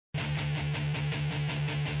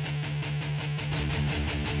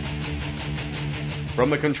From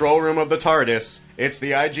the control room of the TARDIS, it's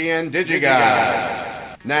the IGN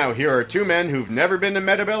DigiGuys. Now, here are two men who've never been to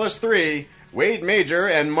Metabellus 3, Wade Major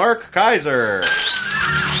and Mark Kaiser.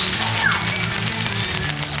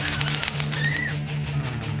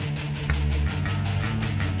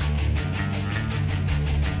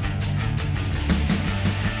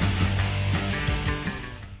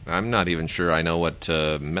 I'm not even sure I know what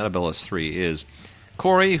Metabellus 3 is.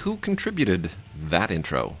 Corey, who contributed that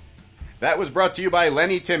intro? That was brought to you by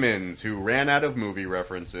Lenny Timmons, who ran out of movie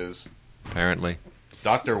references. Apparently.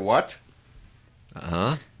 Dr. What?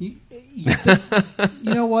 Uh-huh. You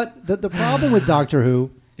know what? The problem with Doctor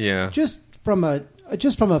Who, Yeah. just from a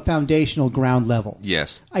foundational ground level,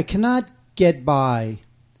 Yes. I cannot get behind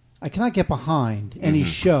any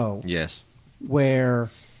show Yes.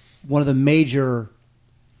 where one of the major,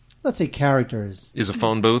 let's say, characters Is a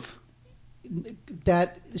phone booth?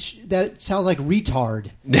 that sounds like retard.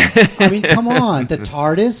 I mean, come on, the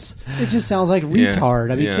TARDIS. It just sounds like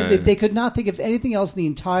retard. I mean, they could not think of anything else in the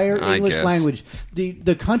entire English language.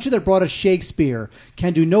 The country that brought us Shakespeare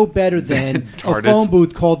can do no better than a phone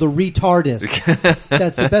booth called the retardis.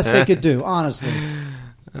 That's the best they could do, honestly.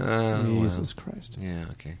 Jesus Christ! Yeah,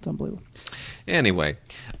 okay. It's unbelievable. Anyway,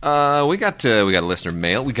 we got a listener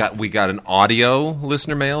mail. We got an audio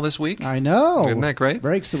listener mail this week. I know. Isn't that great?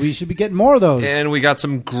 Right, so we should be getting more of those. And we got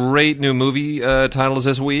some great new movie titles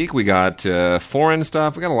this week. We got foreign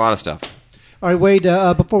stuff. We got a lot of stuff. All right, Wade,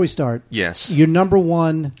 before we start. Yes. Your number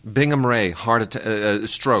one... Bingham Ray,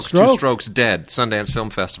 stroke. 2 strokes dead, Sundance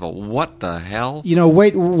Film Festival. What the hell? You know,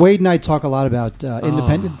 Wade and I talk a lot about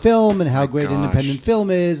independent film and how great independent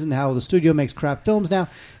film is and how the studio makes crap films now.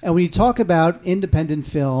 And when you talk about independent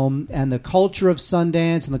film and the culture of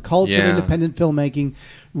Sundance and the culture of independent filmmaking,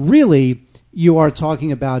 really, you are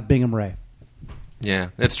talking about Bingham Ray. Yeah,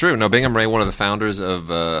 it's true. No, Bingham Ray, one of the founders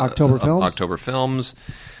of October Films,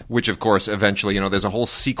 which, of course, eventually, there's a whole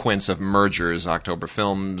sequence of mergers. October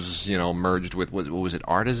Films, merged with, what was it,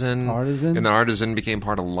 Artisan? Artisan. And then Artisan became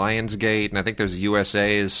part of Lionsgate, and I think there's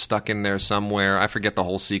USA is stuck in there somewhere. I forget the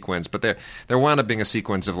whole sequence, but there wound up being a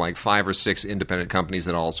sequence of like 5 or 6 independent companies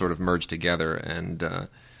that all sort of merged together. And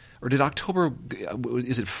or did October,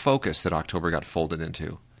 is it Focus that October got folded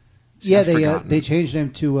into? See, yeah, they changed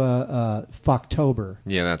them to Focktober.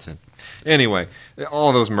 Yeah, that's it. Anyway,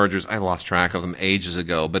 all those mergers, I lost track of them ages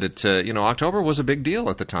ago. But it, October was a big deal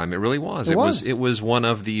at the time. It really was. It was one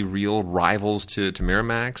of the real rivals to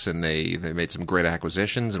Miramax, and they made some great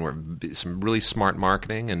acquisitions and were some really smart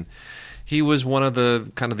marketing. And he was one of the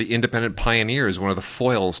kind of the independent pioneers, one of the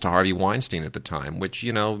foils to Harvey Weinstein at the time, which,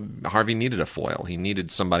 Harvey needed a foil. He needed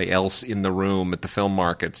somebody else in the room at the film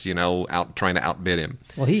markets, out trying to outbid him.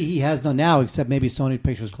 Well, he has none now, except maybe Sony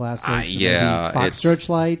Pictures Classics, Fox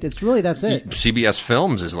Searchlight. It's really, that's it. CBS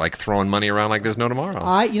Films is like throwing money around like there's no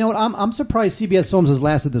tomorrow. You know what? I'm surprised CBS Films has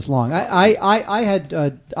lasted this long. I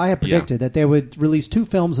had predicted that they would release 2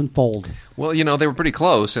 films and fold. Well, they were pretty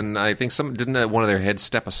close, and I think didn't one of their heads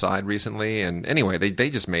step aside recently. And anyway, they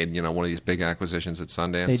just made one of these big acquisitions at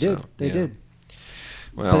Sundance. They did.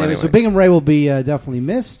 Well, but anyway, so Bingham Ray will be definitely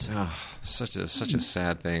missed. Oh, such a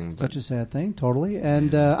sad thing. Such a sad thing, totally.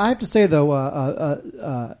 And I have to say though,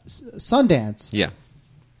 Sundance,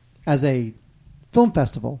 as a film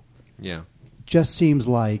festival, just seems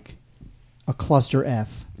like a cluster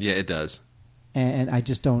F. Yeah, it does. And I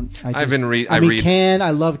just don't. Cannes.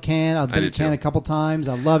 I love Cannes. I've been to Cannes a couple times.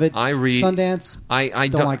 I love it. Sundance. I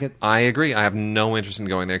don't like it. I agree. I have no interest in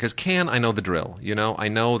going there because Cannes, I know the drill. I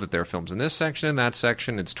know that there are films in this section and that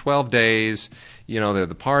section. It's 12 days. There are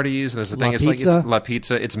the parties. And there's the thing. It's like it's La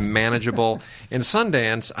Pizza. It's manageable. In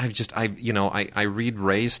Sundance, I read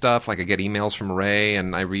Ray's stuff. Like I get emails from Ray,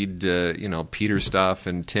 and I read Peter's stuff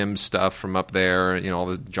and Tim's stuff from up there. All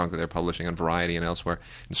the junk that they're publishing on Variety and elsewhere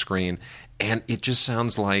and Screen. And it just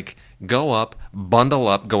sounds like go up, bundle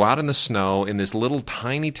up, go out in the snow in this little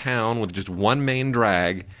tiny town with just one main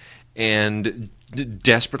drag and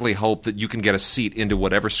desperately hope that you can get a seat into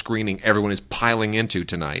whatever screening everyone is piling into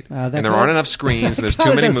tonight. And there aren't enough screens, and there's too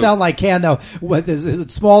many movies. It does sound like Cannes, though. It's a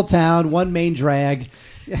small town, one main drag.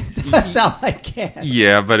 It does sound like Cannes.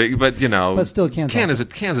 Yeah, but still Cannes is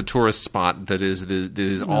a tourist spot that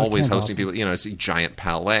is always hosting people. It's a giant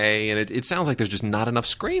palais, and it sounds like there's just not enough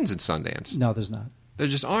screens at Sundance. No, there's not. There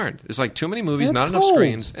just aren't. It's like too many movies, not enough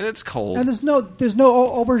screens, and it's cold. And there's no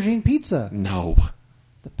aubergine pizza. No,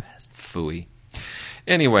 the best. Phooey.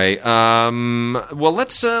 Anyway, well,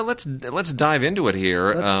 let's dive into it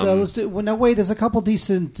here. Let's do. Well, now wait, there's a couple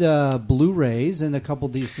decent Blu-rays and a couple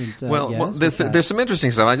decent. There's some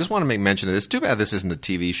interesting stuff. I just want to make mention of this. Too bad this isn't a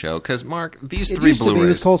TV show because Mark, these three Blu-rays. It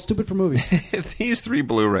was called Stupid for Movies. These three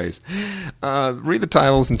Blu-rays. Read the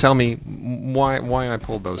titles and tell me why I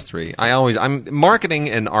pulled those three. Marketing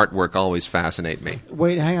and artwork always fascinate me.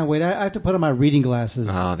 Wait, hang on, wait. I have to put on my reading glasses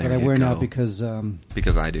that I wear now because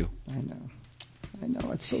I do. I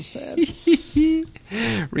know, it's so sad.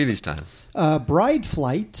 Read these titles. Bride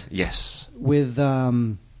Flight. Yes. With...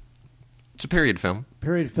 it's a period film.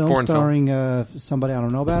 Foreign starring somebody I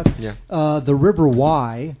don't know about. Yeah. The River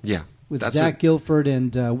Why. Yeah. With Zach Gilford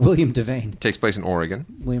and William Devane. Takes place in Oregon.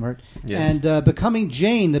 William Hurt. Yes. And Becoming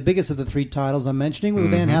Jane, the biggest of the three titles I'm mentioning,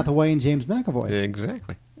 with Anne Hathaway and James McAvoy.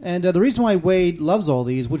 Exactly. And the reason why Wade loves all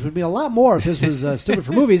these, which would mean a lot more if this was Stupid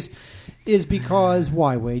for Movies, is because,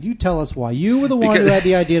 why, Wade? You tell us why. You were the one who had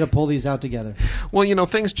the idea to pull these out together. Well,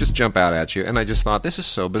 things just jump out at you, and I just thought, this is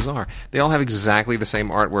so bizarre. They all have exactly the same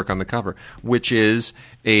artwork on the cover, which is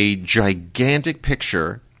a gigantic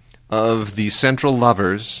picture of the central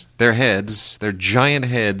lovers, their giant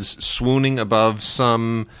heads swooning above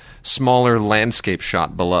some smaller landscape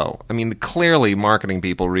shot below. I mean, clearly marketing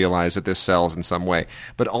people realize that this sells in some way.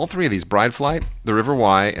 But all three of these, Bride Flight, The River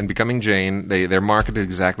Why, and Becoming Jane, they're marketed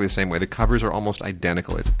exactly the same way. The covers are almost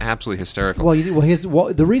identical. It's absolutely hysterical.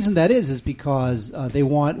 Well, the reason that is because they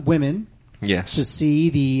want women to see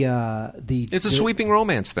the. It's a sweeping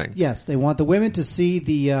romance thing. Yes, they want the women to see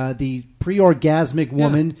the pre-orgasmic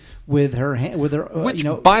woman with her Which,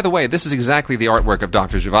 by the way, this is exactly the artwork of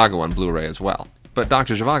Dr. Zhivago on Blu-ray as well. But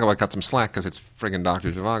Dr. Zhivago, I cut some slack because it's friggin'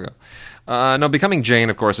 Dr. Zhivago. No, Becoming Jane,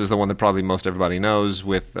 of course, is the one that probably most everybody knows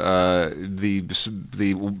with the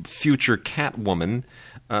future Catwoman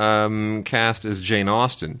cast as Jane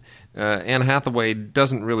Austen. Anne Hathaway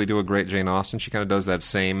doesn't really do a great Jane Austen. She kind of does that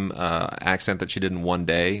same accent that she did in One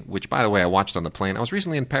Day, which, by the way, I watched on the plane. I was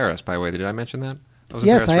recently in Paris, by the way. Did I mention that?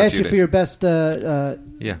 Yes, I asked you for your best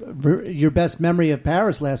your best memory of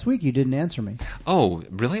Paris last week. You didn't answer me. Oh,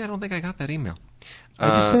 really? I don't think I got that email.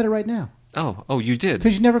 I just said it right now. Oh, you did?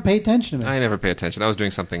 Because you never pay attention to me. I never pay attention. I was doing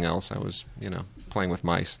something else. I was, playing with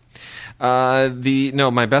mice. My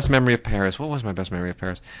best memory of Paris. What was my best memory of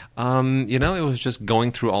Paris? It was just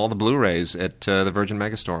going through all the Blu-rays at the Virgin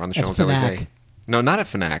Megastore on the Champs-Élysées. No, not at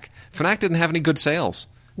Fnac. Fnac didn't have any good sales.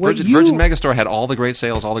 Virgin Megastore had all the great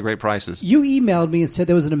sales, all the great prices. You emailed me and said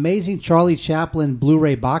there was an amazing Charlie Chaplin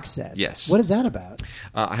Blu-ray box set. Yes. What is that about?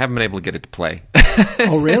 I haven't been able to get it to play.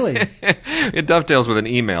 Oh, really? It dovetails with an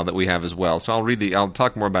email that we have as well. So I'll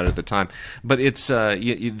talk more about it at the time. But it's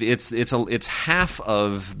half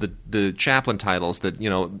of the Chaplin titles that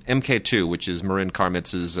MK2, which is Marin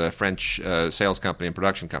Karmitz's French sales company and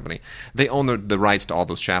production company. They own the rights to all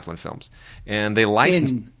those Chaplin films, and they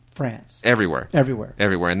licensed. France. Everywhere.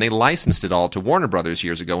 And they licensed it all to Warner Brothers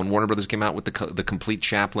years ago when Warner Brothers came out with the complete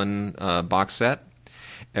Chaplin box set.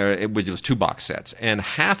 It was 2 box sets. And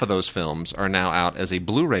half of those films are now out as a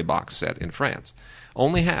Blu-ray box set in France.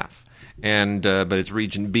 Only half. And but it's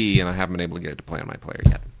region B, and I haven't been able to get it to play on my player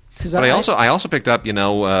yet. But I also picked up,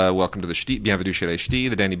 Welcome to the Ch'ti, Bienvenue chez les Ch'tis,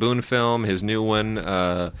 the Danny Boone film, his new one,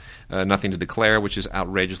 Nothing to Declare, which is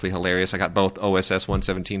outrageously hilarious. I got both OSS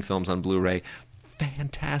 117 films on Blu-ray.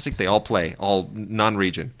 Fantastic! They all play, all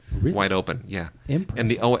non-region, really? Wide open. Yeah,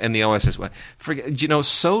 impressive. And the OSS.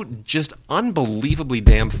 So just unbelievably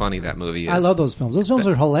damn funny that movie is. I love those films. Those films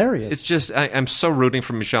are hilarious. It's just I'm so rooting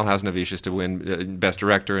for Michel Hazanavicius to win Best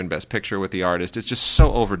Director and Best Picture with The Artist. It's just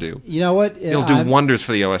so overdue. You know what? It'll do wonders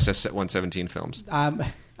for the OSS 117 films.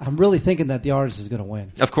 I'm really thinking that The Artist is going to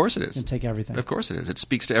win. Of course it is. And take everything. Of course it is. It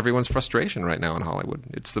speaks to everyone's frustration right now in Hollywood.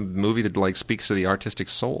 It's the movie that speaks to the artistic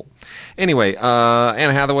soul. Anyway,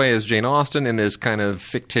 Anne Hathaway is Jane Austen in this kind of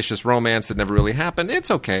fictitious romance that never really happened. It's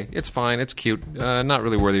okay. It's fine. It's cute. Not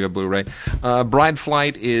really worthy of a Blu-ray. Bride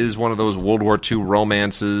Flight is one of those World War II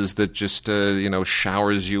romances that just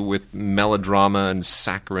showers you with melodrama and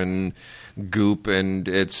saccharine goop, and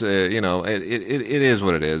it's it is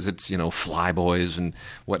what it is. It's flyboys and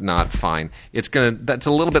whatnot. Fine. That's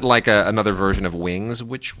a little bit like another version of Wings,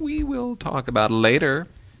 which we will talk about later.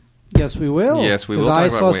 Yes, we will. Yes, we will.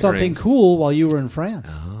 Because I saw something cool while you were in France.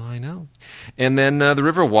 Oh, I know. And then The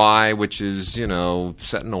River Why, which is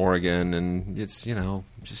set in Oregon, and it's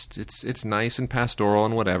it's nice and pastoral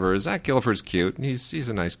and whatever. Zach Gilford's cute. He's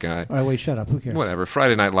a nice guy. All right, wait, shut up. Who cares? Whatever.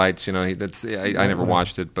 Friday Night Lights. I never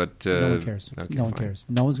watched it, but no one cares. Okay, no one fine. cares.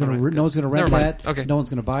 No one's going to rent that. Okay. No one's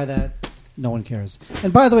going to buy that. No one cares.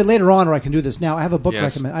 And by the way, later on, or I can do this now. I have a book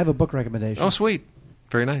recommendation. Oh, sweet.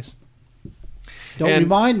 Very nice. Don't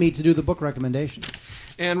remind me to do the book recommendation.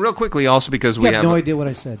 And real quickly, also because we have no idea what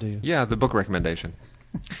I said, do you? Yeah, the book recommendation.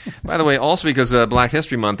 By the way, also because Black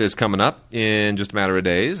History Month is coming up in just a matter of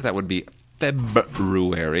days. That would be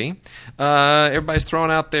February. Everybody's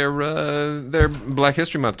throwing out their Black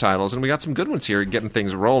History Month titles, and we got some good ones here, getting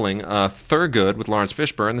things rolling. Thurgood with Lawrence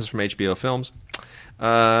Fishburne. This is from HBO Films.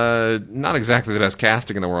 Not exactly the best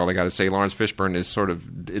casting in the world, I got to say. Lawrence Fishburne is sort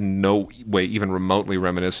of in no way even remotely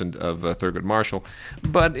reminiscent of Thurgood Marshall,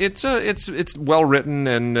 but it's well written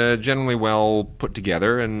and generally well put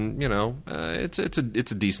together, and it's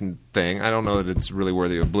a decent thing. I don't know that it's really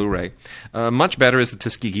worthy of Blu-ray. Much better is the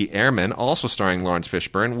Tuskegee Airmen, also starring Lawrence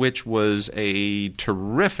Fishburne, which was a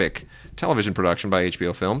terrific television production by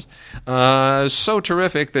HBO Films. So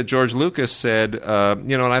terrific that George Lucas said,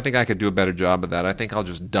 and I think I could do a better job of that. I think I'll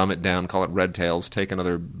just dumb it down, call it Red Tails, take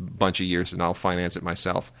another bunch of years, and I'll finance it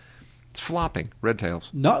myself. It's flopping, Red Tails.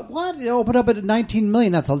 No, what? It opened up at $19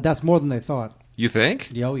 million. That's more than they thought. You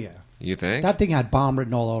think? Oh, yeah. You think? That thing had bomb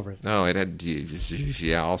written all over it. No, it had,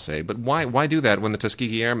 yeah, I'll say. But why do that when the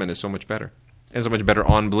Tuskegee Airmen is so much better? And so much better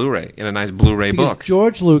on Blu-ray, in a nice Blu-ray book.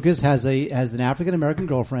 George Lucas has an African-American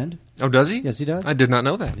girlfriend. Oh, does he? Yes, he does. I did not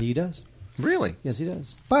know that. He does. Really? Yes, he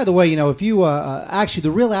does. By the way, if you actually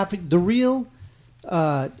the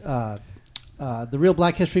real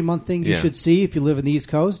Black History Month thing you should see if you live in the East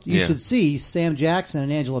Coast, you should see Sam Jackson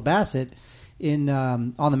and Angela Bassett in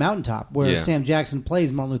On the Mountaintop, where Sam Jackson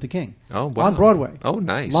plays Martin Luther King. Oh, wow. On Broadway. Oh,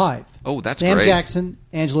 nice. Live. Oh, that's Sam great. Sam Jackson,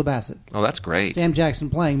 Angela Bassett. Oh, that's great. Sam Jackson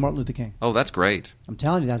playing Martin Luther King. Oh, that's great. I'm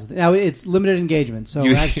telling you, that's the thing. Now, it's limited engagement, so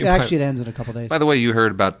actually it ends in a couple days. By the way, you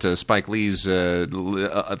heard about Spike Lee's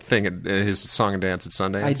thing, his song and dance at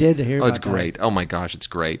Sundance? I did hear about that. Oh, it's great. Oh, my gosh, it's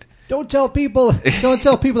great. Don't tell people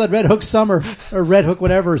that Red Hook Summer or Red Hook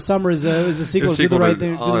whatever Summer is a sequel to Do the Right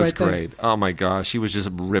Thing. Oh, that's great. Oh my gosh, he was just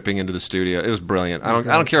ripping into the studio. It was brilliant. I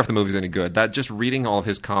don't care if the movie's any good. That just reading all of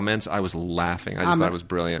his comments, I was laughing. I just thought it was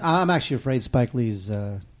brilliant. I'm actually afraid Spike Lee's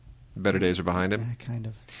better days are behind him. Kind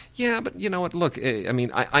of. Yeah, but you know what? Look, I mean,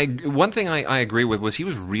 one thing I agree with was he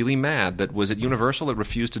was really mad that was it Universal that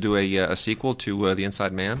refused to do a sequel to The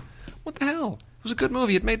Inside Man. What the hell? It was a good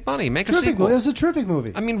movie. It made money. Make a sequel. It was a terrific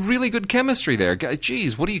movie. I mean, really good chemistry there.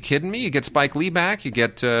 Geez, what are you kidding me? You get Spike Lee back. You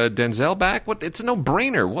get Denzel back. It's a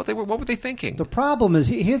no-brainer. What were they thinking? The problem is,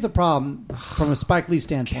 here's the problem from a Spike Lee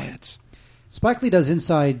standpoint. Spike Lee does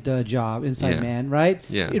Inside Man, right?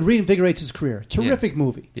 Yeah. It reinvigorates his career. Terrific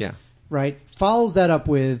movie. Yeah. Right? Follows that up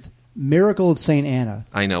with Miracle at St. Anna.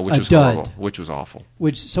 I know, which was horrible. Which was awful.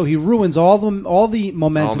 So he ruins all the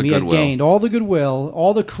momentum he had gained, all the goodwill,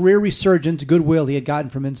 all the career resurgent goodwill he had gotten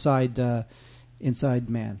from Inside Man.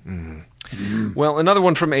 Mm-hmm. Well, another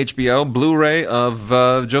one from HBO, Blu-ray of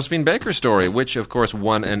the Josephine Baker story, which of course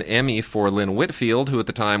won an Emmy for Lynn Whitfield, who at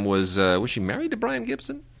the time was she married to Brian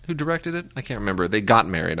Gibson? Who directed it? I can't remember. They got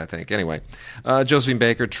married, I think. Anyway, Josephine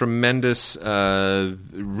Baker, tremendous,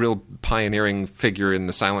 real pioneering figure in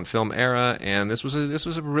the silent film era, and this was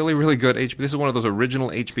a really, really good HBO. This is one of those original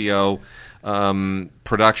HBO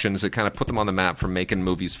productions that kind of put them on the map for making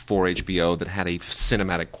movies for HBO that had a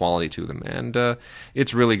cinematic quality to them, and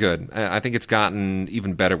it's really good. I think it's gotten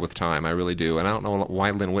even better with time. I really do, and I don't know why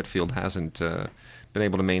Lynn Whitfield hasn't been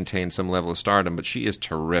able to maintain some level of stardom, but she is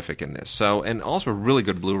terrific in this. So, and also a really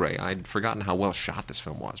good Blu-ray. I'd forgotten how well shot this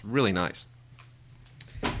film was. Really nice.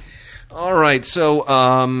 All right, so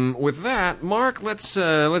with that, Mark, let's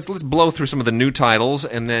blow through some of the new titles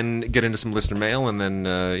and then get into some listener mail and then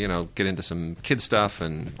get into some kid stuff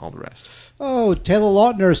and all the rest. Oh, Taylor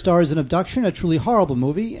Lautner stars in Abduction, a truly horrible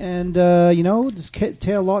movie, and this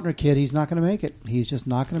Taylor Lautner kid, he's not going to make it. He's just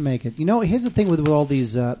not going to make it. Here's the thing with all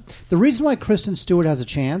these. The reason why Kristen Stewart has a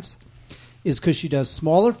chance is because she does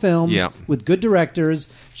smaller films with good directors.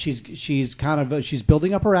 She's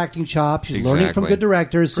building up her acting chops. She's learning from good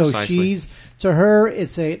directors. Precisely. So to her,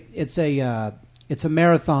 it's a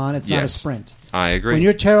marathon. It's not a sprint. I agree. When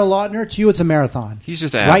you're Taylor Lautner, to you it's a marathon. He's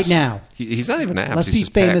just abs. Right now. He's not even abs. Let's be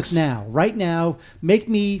famous now. Right now, make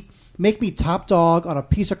me top dog on a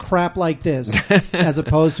piece of crap like this, as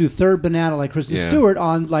opposed to third banana like Kristen Stewart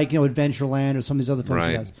on Adventureland or some of these other films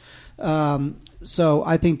she does. So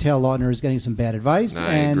I think Taylor Lautner is getting some bad advice,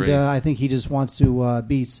 I think he just wants to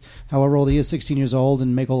be however old he is, 16 years old,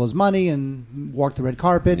 and make all his money and walk the red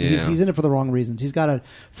carpet. Yeah. He's in it for the wrong reasons. He's got to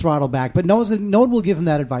throttle back, but no one will give him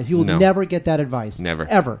that advice. He will never get that advice. Never,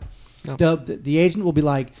 ever. No. The agent will be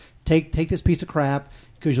like, take this piece of crap,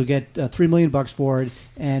 because you'll get $3 million for it,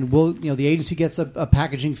 and the agency gets a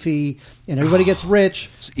packaging fee, and everybody gets rich.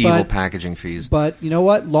 It's evil packaging fees. But you know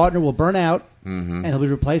what? Lautner will burn out, and he'll be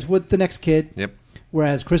replaced with the next kid. Yep.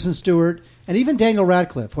 Whereas Kristen Stewart And even Daniel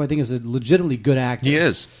Radcliffe, who I think is a legitimately good actor. He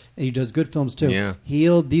is. And he does good films, too. Yeah.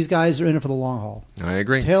 These guys are in it for the long haul. I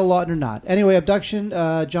agree. Taylor Lautner, not. Anyway, Abduction,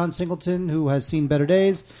 John Singleton, who has seen better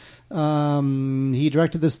days. He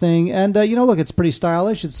directed this thing. And, look, it's pretty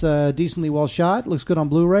stylish. It's decently well shot. Looks good on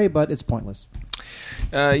Blu-ray, but it's pointless.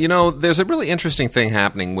 There's a really interesting thing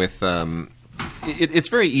happening with... It's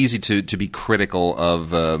very easy to be critical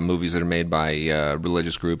of movies that are made by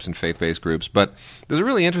religious groups and faith-based groups, but there's a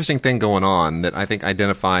really interesting thing going on that I think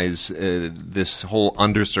identifies this whole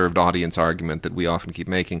underserved audience argument that we often keep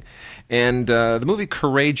making. And the movie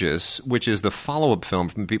Courageous, which is the follow-up film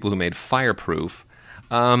from the people who made Fireproof,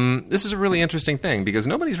 this is a really interesting thing because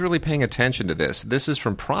nobody's really paying attention to this. This is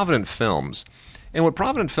from Provident Films. And what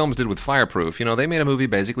Provident Films did with Fireproof, they made a movie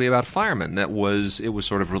basically about firemen. It was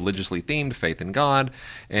sort of religiously themed, faith in God,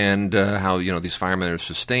 and how, these firemen are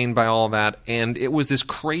sustained by all that. And it was this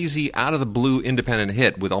crazy, out-of-the-blue independent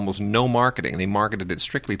hit with almost no marketing. They marketed it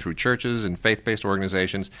strictly through churches and faith-based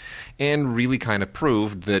organizations and really kind of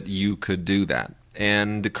proved that you could do that.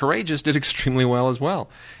 And Courageous did extremely well as well.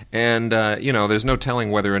 And, there's no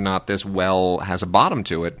telling whether or not this well has a bottom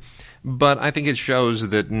to it. But I think it shows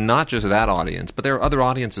that not just that audience, but there are other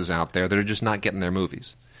audiences out there that are just not getting their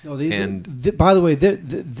movies. No, by the way,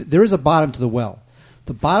 there is a bottom to the well.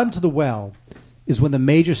 The bottom to the well is when the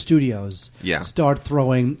major studios start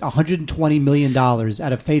throwing $120 million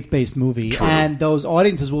at a faith-based movie, and those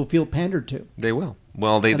audiences will feel pandered to. They will.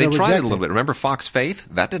 Well, they tried it a little bit. Remember Fox Faith?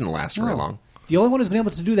 That didn't last very long. The only one who's been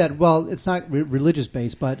able to do that, well, it's not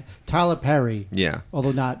religious-based, but Tyler Perry. Yeah.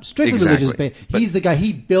 Although not strictly religious-based. He's the guy.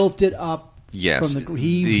 He built it up. Yes.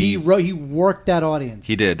 He worked that audience.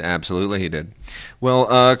 He did. Absolutely, he did.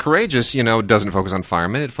 Well, Courageous, doesn't focus on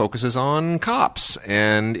firemen. It focuses on cops.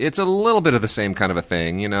 And it's a little bit of the same kind of a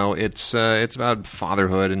thing. It's about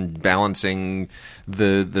fatherhood and balancing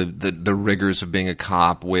the rigors of being a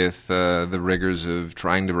cop with the rigors of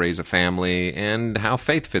trying to raise a family and how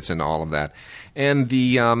faith fits into all of that. And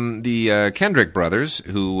the Kendrick brothers,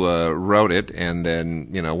 who wrote it, and then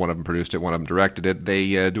one of them produced it, one of them directed it.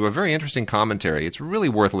 They do a very interesting commentary. It's really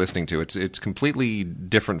worth listening to. It's completely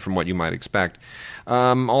different from what you might expect.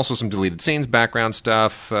 Also, some deleted scenes, background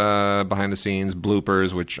stuff, behind the scenes,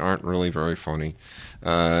 bloopers, which aren't really very funny,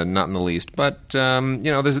 not in the least. But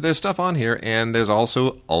there's stuff on here, and there's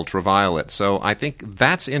also Ultraviolet. So I think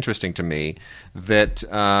that's interesting to me. That.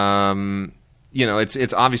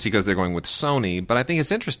 It's obviously because they're going with Sony, but I think it's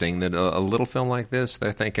interesting that a little film like this,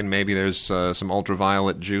 they're thinking maybe there's some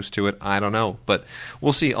ultraviolet juice to it. I don't know, but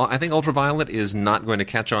we'll see. I think Ultraviolet is not going to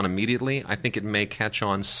catch on immediately. I think it may catch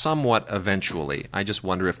on somewhat eventually. I just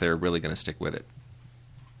wonder if they're really going to stick with it.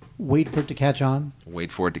 Wait for it to catch on?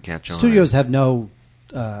 Wait for it to catch on. Studios have no...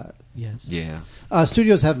 yes. Yeah.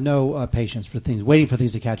 Studios have no patience for waiting for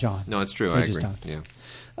things to catch on. No, it's true. I agree. Yeah.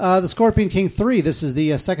 The Scorpion King 3. This is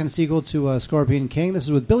the second sequel to Scorpion King. This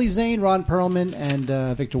is with Billy Zane, Ron Perlman,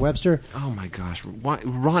 and Victor Webster. Oh my gosh,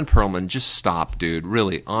 Ron Perlman! Just stop, dude.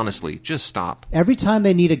 Really, honestly, just stop. Every time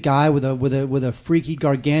they need a guy with a freaky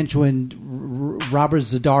gargantuan Robert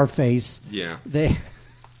Zadar face, they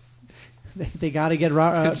got to get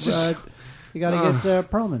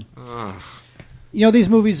Perlman. These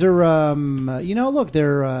movies are. Look,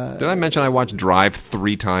 they're. Did I mention I watched Drive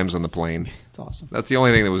 3 times on the plane? It's awesome. That's the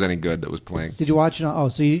only thing that was any good that was playing. Did you watch it on...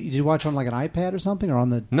 did you watch it on like an iPad or something? Or on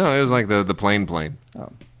the... No, it was like the plane. Oh.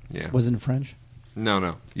 Yeah. Was it in French?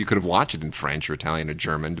 No. You could have watched it in French or Italian or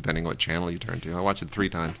German, depending on what channel you turned to. I watched it 3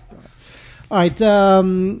 times. All right.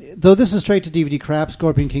 Though this is straight to DVD crap,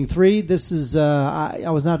 Scorpion King 3. This is... I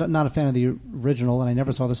was not a fan of the original, and I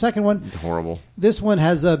never saw the second one. It's horrible. This one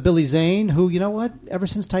has Billy Zane, who, you know what? Ever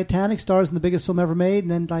since Titanic, stars in the biggest film ever made,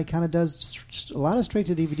 and then kind of does just a lot of straight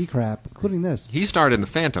to DVD crap, including this. He starred in The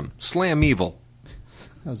Phantom. Slam Evil.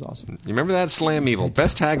 That was awesome. You remember that? Slam Evil.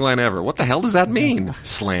 Best tagline ever. What the hell does that mean?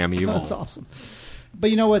 Slam Evil. That's awesome.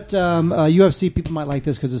 But you know what? UFC people might like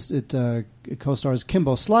this because it co-stars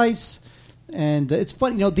Kimbo Slice. And it's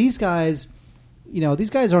funny, these guys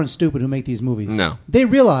aren't stupid who make these movies. No, they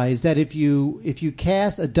realize that if you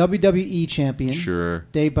cast a WWE champion, sure,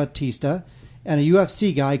 Dave Bautista, and a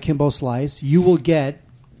UFC guy, Kimbo Slice, you will get,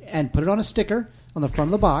 and put it on a sticker on the front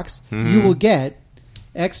of the box, you will get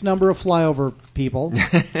X number of flyover people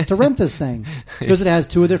to rent this thing because it has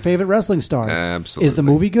 2 of their favorite wrestling stars. Absolutely. Is the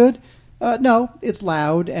movie good? No, it's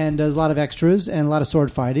loud, and there's a lot of extras and a lot of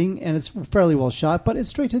sword fighting, and it's fairly well shot, but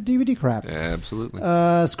it's straight to DVD crap. Absolutely.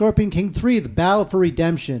 Scorpion King 3, The Battle for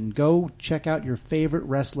Redemption. Go check out your favorite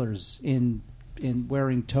wrestlers in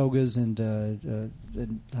wearing togas and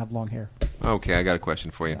have long hair. Okay, I got a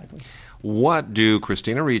question for you. Exactly. What do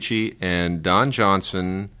Christina Ricci and Don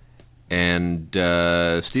Johnson and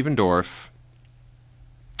Stephen Dorff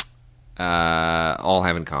all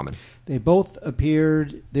have in common. They all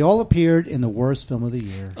appeared in the worst film of the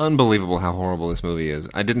year. Unbelievable how horrible this movie is.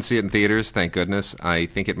 I didn't see it in theaters, thank goodness. I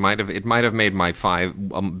think it might have made my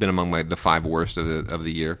been among the 5 worst of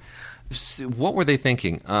the year. What were they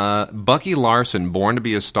thinking? Bucky Larson, Born to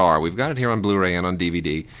be a Star. We've got it here on Blu-ray and on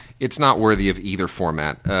DVD. It's not worthy of either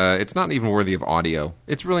format. It's not even worthy of audio.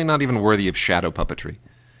 It's really not even worthy of shadow puppetry.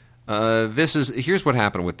 Here's what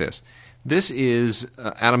happened with this. This is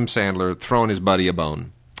Adam Sandler throwing his buddy a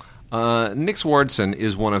bone. Nick Swardson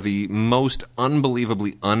is one of the most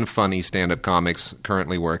unbelievably unfunny stand-up comics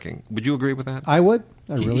currently working. Would you agree with that? I would.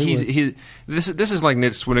 I really would. This is like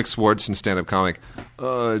Nick Swardson stand-up comic.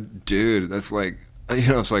 Dude, that's like,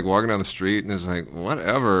 it's like walking down the street and it's like,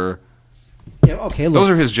 whatever. Yeah, okay. Look, those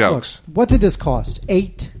are his jokes. Look, what did this cost?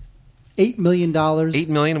 $8 million. $8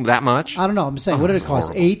 million? That much? I don't know. I'm saying, what did it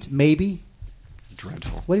cost? Horrible. 8, maybe.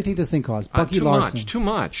 Dreadful. What do you think this thing cost? Bucky Larson. Too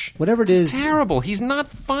much. Whatever it is. It's terrible. He's not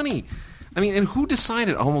funny. I mean, and who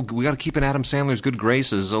decided? Oh, we got to keep in Adam Sandler's good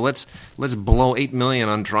graces. So let's blow $8 million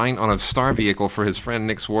on a star vehicle for his friend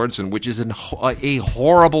Nick Swardson, which is a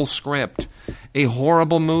horrible script, a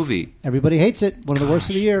horrible movie. Everybody hates it. One of the worst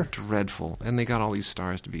of the year. Dreadful. And they got all these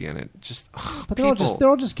stars to be in it. But they're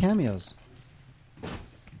all just cameos.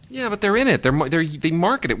 Yeah, but they're in it. They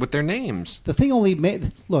market it with their names. The thing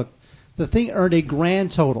the thing earned a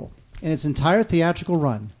grand total in its entire theatrical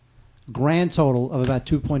run. Grand total of about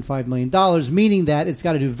 $2.5 million, meaning that it's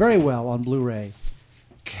got to do very well on Blu-ray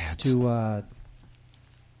to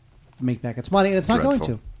make back its money, and it's not going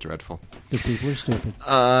to. Dreadful. The people are stupid.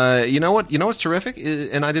 You know what? You know what's terrific,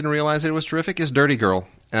 and I didn't realize it was terrific, is Dirty Girl.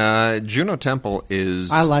 Juno Temple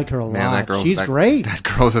is... I like her a lot. Man, she's great. That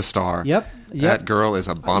girl's a star. Yep. That girl is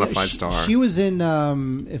a bona fide star. She was in,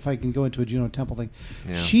 if I can go into a Juno Temple thing,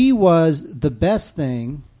 yeah. She was the best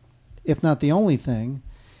thing, if not the only thing,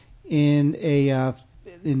 in the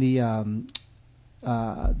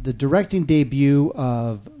directing debut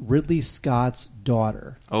of Ridley Scott's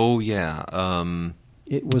daughter. Oh yeah,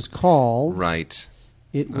 it was called right.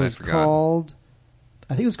 It was called.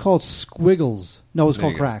 I think it was called Squiggles. No, it was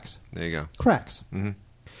called Cracks. There you go. Cracks. Mm-hmm.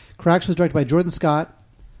 Cracks was directed by Jordan Scott.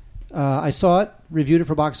 I saw it, reviewed it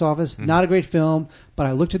for Box Office. Mm-hmm. Not a great film, but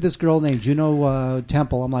I looked at this girl named Juno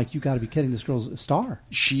Temple. I'm like, you got to be kidding! This girl's a star.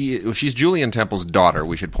 She's Julian Temple's daughter.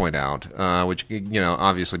 We should point out, which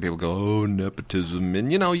obviously people go, oh, nepotism,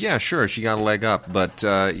 and yeah, sure, she got a leg up, but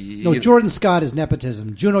no, Jordan Scott is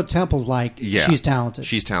nepotism. Juno Temple's she's talented.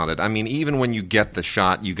 She's talented. I mean, even when you get the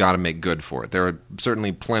shot, you got to make good for it. There are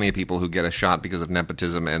certainly plenty of people who get a shot because of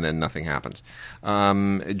nepotism, and then nothing happens.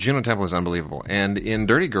 Juno Temple is unbelievable, and in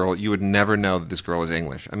Dirty Girl, you would never know that this girl is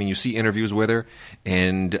English. I mean, you see interviews with her,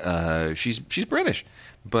 and she's British,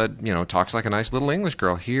 but talks like a nice little English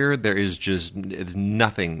girl. Here, it's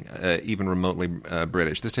nothing even remotely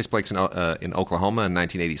British. This takes place in Oklahoma in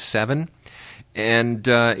 1987, and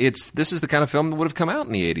this is the kind of film that would have come out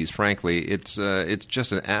in the 80s. Frankly, it's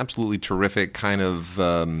just an absolutely terrific kind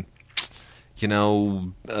of.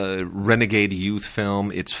 Renegade youth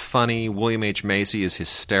film. It's funny. William H. Macy is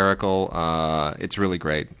hysterical. It's really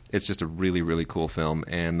great. It's just a really, really cool film.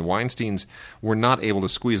 And the Weinsteins were not able to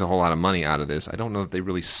squeeze a whole lot of money out of this. I don't know that they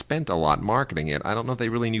really spent a lot marketing it. I don't know if they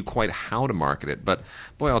really knew quite how to market it. But,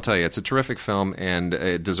 boy, I'll tell you, it's a terrific film, and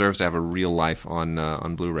it deserves to have a real life on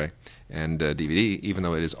Blu-ray and DVD, even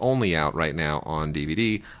though it is only out right now on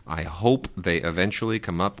DVD. I hope they eventually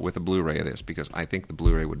come up with a Blu-ray of this, because I think the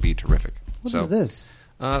Blu-ray would be terrific. What is this?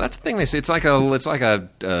 That's the thing they say. It's like a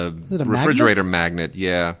refrigerator magnet.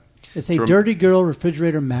 Yeah. It's a Dirty Girl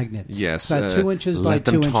refrigerator magnet. Yes. About 2 inches by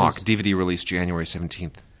 2 inches. Let Them Talk. DVD release January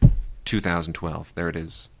 17th, 2012. There it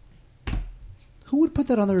is. Who would put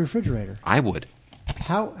that on the refrigerator? I would.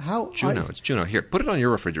 How? Juno. It's Juno. Here, put it on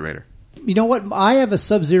your refrigerator. You know what? I have a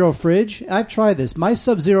Sub-Zero fridge. I've tried this. My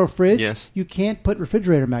Sub-Zero fridge, yes. You can't put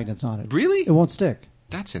refrigerator magnets on it. Really? It won't stick.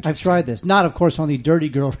 That's interesting. I've tried this. Not, of course, on the Dirty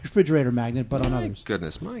Girl refrigerator magnet, but on others.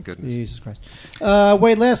 My goodness. Jesus Christ.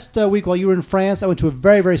 Wade, last week while you were in France, I went to a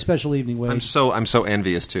very, very special evening, Wade. I'm so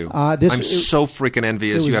envious, too. So freaking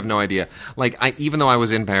envious. You have no idea. Even though I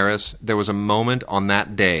was in Paris, there was a moment on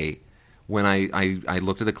that day when I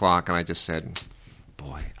looked at the clock and I just said,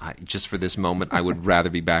 boy, just for this moment, I would rather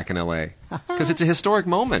be back in L.A. Because it's a historic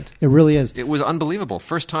moment. It really is. It was unbelievable.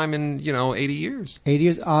 First time in, 80 years. 80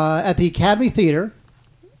 years. At the Academy Theater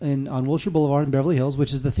on Wilshire Boulevard in Beverly Hills,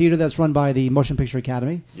 which is the theater that's run by the Motion Picture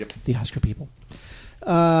Academy, the Oscar people.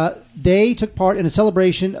 They took part in a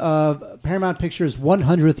celebration of Paramount Pictures'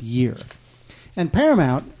 100th year. And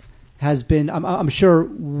Paramount has been, I'm sure,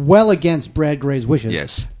 well against Brad Gray's wishes.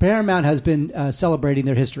 Yes. Paramount has been celebrating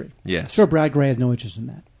their history. Yes. Sure, Brad Gray has no interest in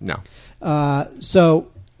that. No. So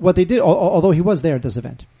what they did, although he was there at this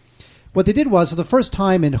event, what they did was, for the first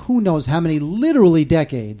time in who knows how many literally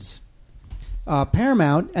decades,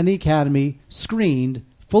 Paramount and the Academy screened,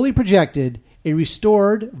 fully projected, a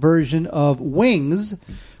restored version of Wings,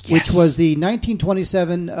 which was the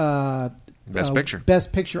 1927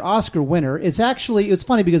 Best Picture Oscar winner. It's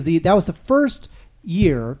funny because that was the first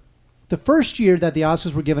year that the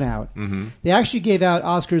Oscars were given out. Mm-hmm. They actually gave out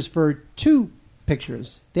Oscars for 2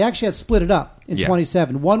 pictures. They actually had split it up in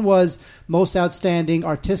 27. One was Most Outstanding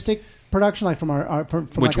Artistic Production, like from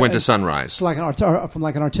which went to Sunrise, from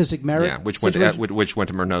like an artistic merit. Yeah, which went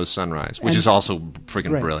to Murnau's Sunrise, which is also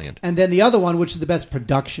freaking brilliant. And then the other one, which is the best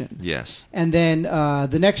production. Yes. And then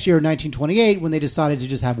the next year, 1928, when they decided to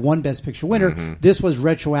just have one Best Picture winner, this was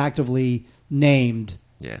retroactively named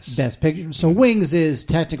Best Picture. So Wings is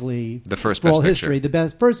technically, the first for all Best history,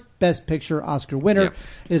 the first Best Picture Oscar winner. Yep.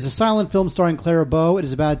 It is a silent film starring Clara Bow. It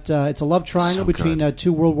is about it's a love triangle between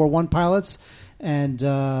 2 World War I pilots and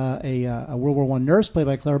a World War I nurse played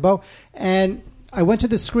by Clara Bow. And I went to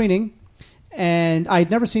this screening, and I had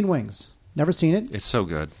never seen Wings. Never seen it. It's so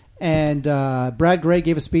good. And Brad Gray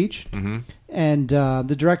gave a speech. Mm-hmm. And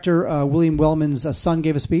the director, William Wellman's son,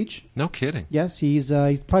 gave a speech. No kidding. Yes, he's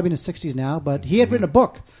probably in his 60s now, but he had written a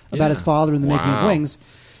book about his father in the making of Wings.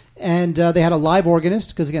 And they had a live organist,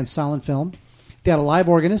 because, again, silent film. They had a live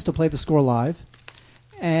organist to play the score live.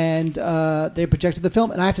 And they projected the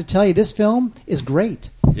film, and I have to tell you, this film is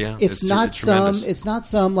great. Yeah, it's not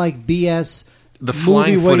some like BS. The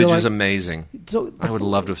flying footage is amazing. So I would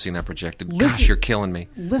love to have seen that projected. Gosh, you're killing me.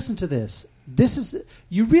 Listen to this.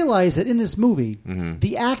 You realize that in this movie,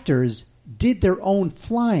 the actors did their own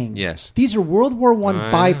flying. Yes, these are World War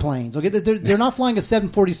I biplanes. Okay, they're not flying a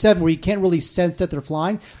 747 where you can't really sense that they're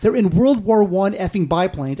flying. They're in World War I effing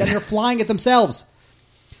biplanes, and they're flying it themselves.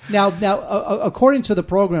 Now, according to the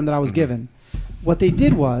program that I was given, what they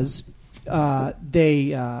did was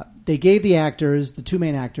they gave the actors, the 2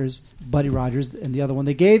 main actors, Buddy Rogers and the other one,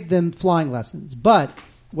 they gave them flying lessons. But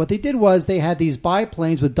what they did was they had these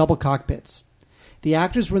biplanes with double cockpits. The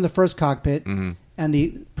actors were in the first cockpit, and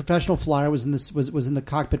the professional flyer was in the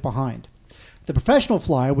cockpit behind. The professional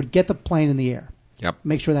flyer would get the plane in the air. Yep.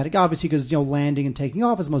 Make sure that, obviously, because landing and taking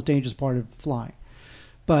off is the most dangerous part of flying.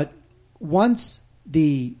 But once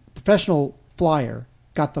the professional flyer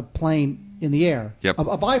got the plane in the air,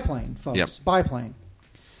 a biplane, folks, biplane.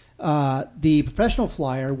 The professional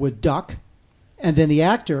flyer would duck, and then the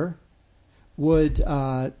actor would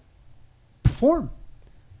perform.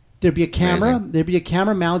 There'd be a camera. Amazing. There'd be a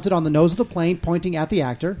camera mounted on the nose of the plane, pointing at the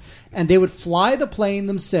actor, and they would fly the plane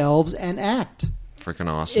themselves and act. Freaking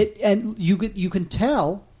awesome! And you can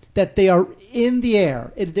tell that they are in the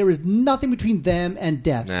air. There is nothing between them and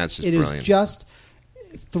death. That's just brilliant. It is just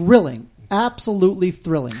thrilling. Absolutely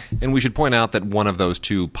thrilling. And we should point out that one of those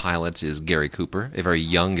 2 pilots is Gary Cooper, a very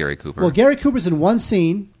young Gary Cooper. Well, Gary Cooper's in one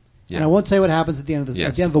scene, and I won't say what happens at the end of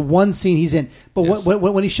at the end of the one scene he's in. But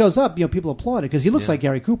when he shows up, people applaud it because he looks like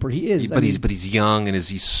Gary Cooper. He is, but he's young and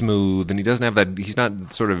he's smooth, and he doesn't have that. He's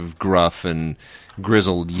not sort of gruff and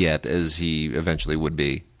grizzled yet as he eventually would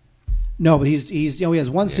be. No, but he has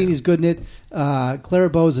one scene. He's good in it. Clara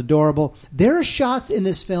Bow is adorable. There are shots in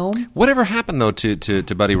this film. Whatever happened though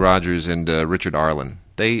to Buddy Rogers and Richard Arlen?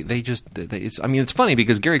 It's funny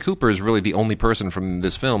because Gary Cooper is really the only person from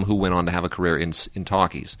this film who went on to have a career in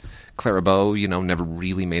talkies. Clara Bow, never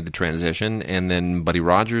really made the transition, and then Buddy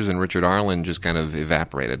Rogers and Richard Arlen just kind of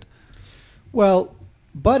evaporated. Well,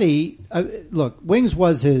 Buddy, look, Wings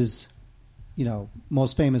was his,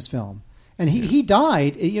 most famous film. And he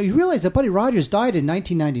died. You realize that Buddy Rogers died in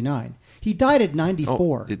 1999. He died at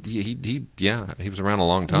 94. He was around a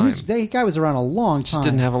long time. The guy was around a long time.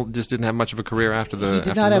 Just didn't have much of a career after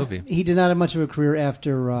the movie. He did not have much of a career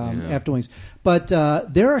after Wings. But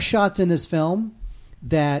there are shots in this film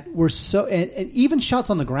that were so, and even shots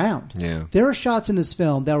on the ground. Yeah. There are shots in this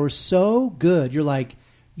film that were so good. You're like,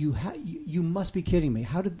 you must be kidding me.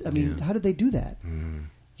 How did they do that?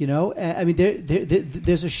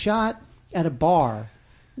 There's a shot at a bar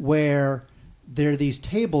where there are these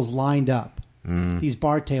tables lined up, these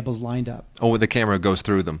bar tables lined up. Oh, the camera goes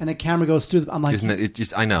through them. And the camera goes through them. I'm like... Isn't it? It's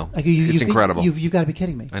just, I know. Like it's incredible. You've got to be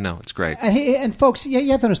kidding me. I know. It's great. And folks, you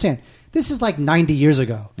have to understand, this is like 90 years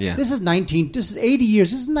ago. Yeah. This is 80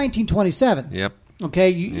 years. This is 1927. Yep.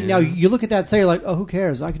 Okay? Now, you look at that and say, you're like, oh, who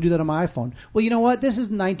cares? I can do that on my iPhone. Well, you know what? This is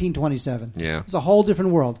 1927. Yeah. It's a whole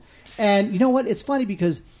different world. And you know what? It's funny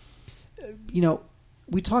because,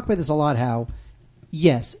 we talk about this a lot, how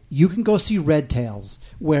yes, you can go see Red Tails,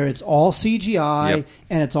 where it's all CGI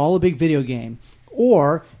and it's all a big video game.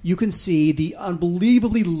 Or you can see the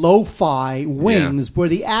unbelievably lo-fi Wings, where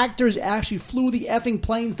the actors actually flew the effing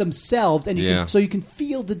planes themselves, and so you can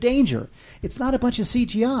feel the danger. It's not a bunch of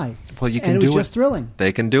CGI. Well, you can and do it was just thrilling.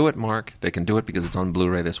 They can do it, Mark. They can do it because it's on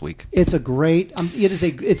Blu-ray this week. It's a great.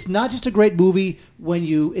 It's not just a great movie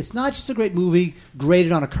It's not just a great movie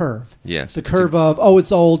graded on a curve. Yes, the curve of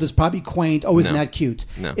it's old, it's probably quaint. Isn't that cute?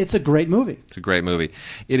 No, it's a great movie. It's a great movie.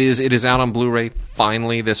 It is out on Blu-ray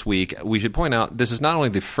finally this week. We should point out this is not only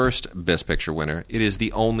the first Best Picture winner. It is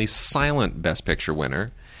the only silent Best Picture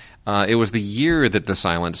winner. It was the year that the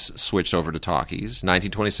silence switched over to talkies,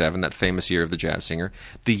 1927, that famous year of the jazz singer,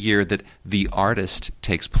 the year that The Artist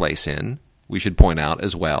takes place in, we should point out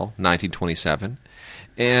as well, 1927.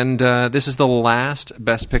 And this is the last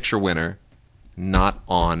Best Picture winner not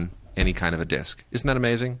on any kind of a disc. Isn't that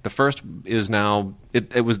amazing? The first is now,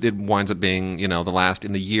 it winds up being, the last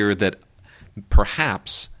in the year that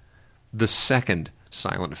perhaps the second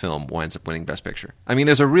silent film winds up winning Best Picture. I mean,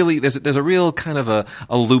 there's a real kind of a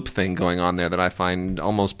loop thing going on there that I find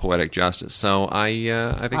almost poetic justice. So I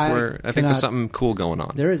think there's something cool going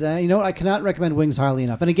on. There is. I cannot recommend Wings highly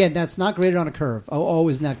enough. And again, that's not graded on a curve.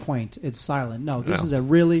 Isn't that quaint? It's silent. No, this is a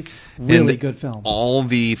really, really good film. All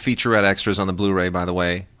the featurette extras on the Blu-ray, by the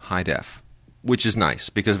way, high def, which is nice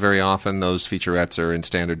because very often those featurettes are in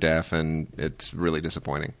standard def, and it's really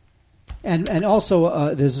disappointing. And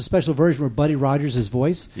also, there's a special version where Buddy Rogers'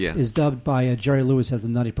 voice is dubbed by Jerry Lewis as the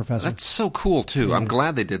Nutty Professor. That's so cool, too. Yes. I'm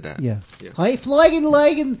glad they did that. Yeah. Hey, Floigen,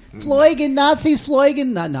 Nazis,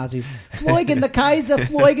 not Nazis. Floigen, the Kaiser,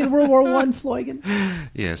 Floigen, World War I, Floigen.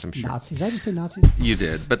 Yes, I'm sure. Nazis. Did I just say Nazis? You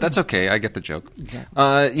did, but that's okay. I get the joke.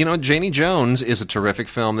 Exactly. Janie Jones is a terrific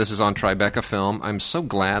film. This is on Tribeca Film. I'm so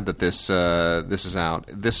glad that this is out.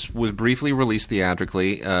 This was briefly released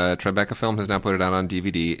theatrically. Tribeca Film has now put it out on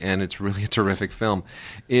DVD, and it's really a terrific film.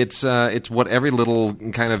 It's what every little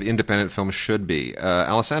kind of independent film should be.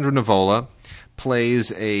 Alessandro Nivola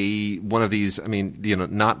plays one of these,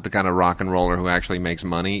 not the kind of rock and roller who actually makes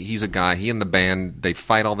money. He's a guy, he and the band, they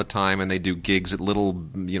fight all the time and they do gigs at little,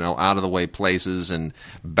 out of the way places and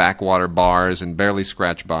backwater bars and barely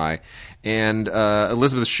scratch by. And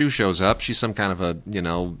Elizabeth Shue shows up. She's some kind of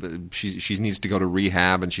she needs to go to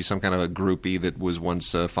rehab, and she's some kind of a groupie that was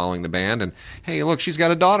once following the band. And hey, look, she's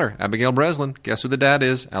got a daughter, Abigail Breslin. Guess who the dad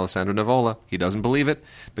is? Alessandro Nivola. He doesn't believe it,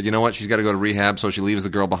 but you know what? She's got to go to rehab, so she leaves the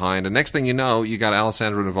girl behind. And next thing you know, you got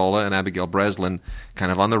Alessandro Nivola and Abigail Breslin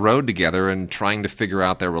kind of on the road together and trying to figure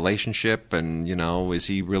out their relationship. And is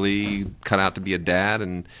he really cut out to be a dad?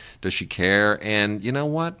 And does she care? And you know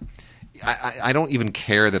what? I don't even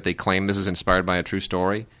care that they claim this is inspired by a true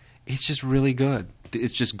story. It's just really good.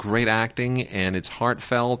 It's just great acting, and it's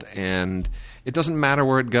heartfelt, and it doesn't matter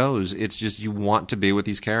where it goes. It's just you want to be with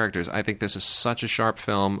these characters. I think this is such a sharp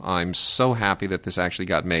film. I'm so happy that this actually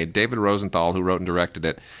got made. David Rosenthal, who wrote and directed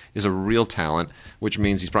it, is a real talent, which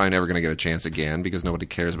means he's probably never going to get a chance again because nobody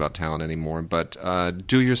cares about talent anymore. But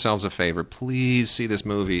do yourselves a favor. Please see this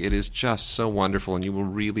movie. It is just so wonderful, and you will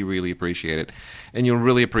really, really appreciate it. And you'll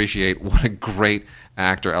really appreciate what a great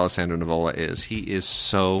actor Alessandro Nivola is. He is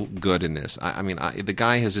so good in this. The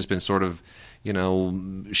guy has just been sort of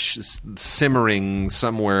simmering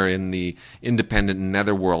somewhere in the independent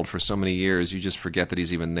netherworld for so many years, you just forget that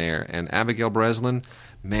he's even there. And Abigail Breslin,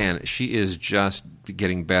 man, she is just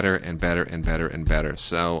getting better and better and better and better.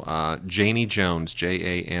 So Janie Jones,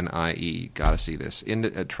 Janie, gotta see this. In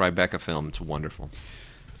Tribeca Film, it's wonderful.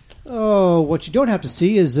 Oh, what you don't have to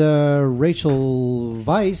see is Rachel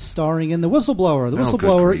Weisz starring in The Whistleblower. The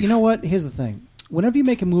Whistleblower, you know what? Here's the thing. Whenever you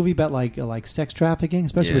make a movie about like sex trafficking,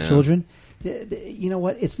 especially with children, you know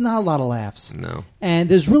what? It's not a lot of laughs. No. And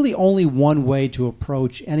there's really only one way to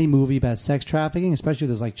approach any movie about sex trafficking, especially if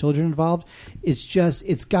there's like children involved.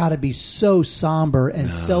 It's got to be so somber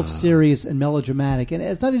and self-serious and melodramatic. And it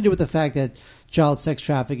has nothing to do with the fact that child sex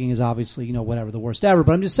trafficking is obviously, the worst ever.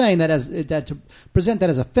 But I'm just saying that to present that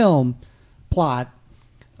as a film plot,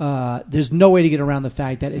 there's no way to get around the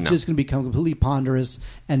fact that it's just going to become completely ponderous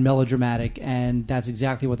and melodramatic, and that's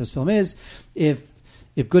exactly what this film is.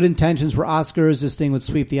 If good intentions were Oscars, this thing would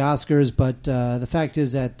sweep the Oscars. But the fact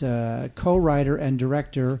is that co-writer and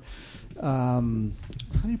director, how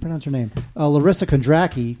do you pronounce her name? Larissa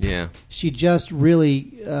Kondracki. Yeah. She just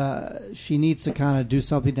really she needs to kind of do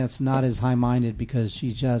something that's not as high-minded because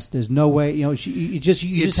there's no way. You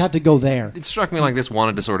just have to go there. It struck me like this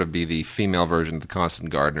wanted to sort of be the female version of the Constant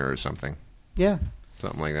Gardener or something. Yeah.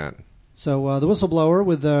 Something like that. So The Whistleblower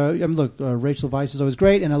with Rachel Weisz is always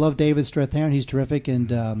great, and I love David Strathairn. He's terrific, and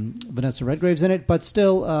Vanessa Redgrave's in it. But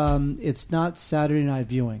still, it's not Saturday night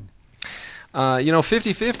viewing.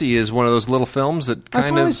 50-50 is one of those little films that I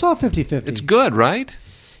finally saw 50-50. It's good, right?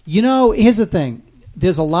 Here's the thing.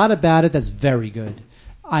 There's a lot about it that's very good.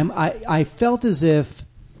 I felt as if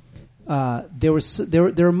there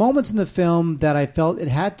were moments in the film that I felt it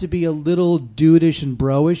had to be a little dudeish and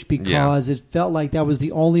bro-ish because it felt like that was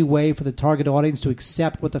the only way for the target audience to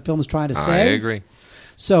accept what the film is trying to say. I agree.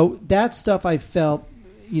 So that stuff I felt,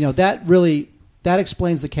 that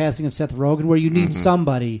explains the casting of Seth Rogen, where you need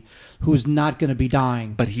somebody who's not going to be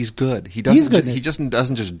dying. But he's good. He doesn't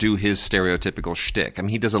just do his stereotypical shtick. I mean,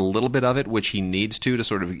 he does a little bit of it, which he needs to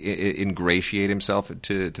sort of ingratiate himself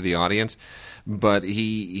to the audience. But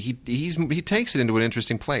he takes it into an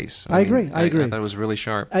interesting place. I agree. I thought it was really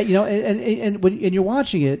sharp. And when you're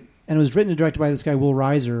watching it, and it was written and directed by this guy Will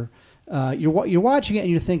Reiser, you're watching it and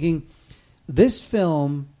you're thinking, this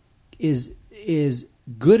film is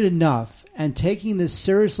good enough and taking this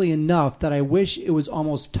seriously enough that I wish it was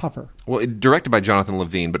almost tougher. Well, directed by Jonathan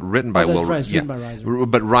Levine, but written by Will Reiser. Written by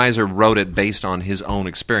Reiser. But Reiser wrote it based on his own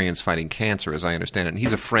experience fighting cancer, as I understand it. And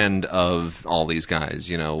he's a friend of all these guys,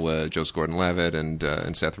 Joseph Gordon-Levitt and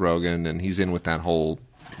Seth Rogen, and he's in with that whole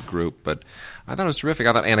group. But I thought it was terrific.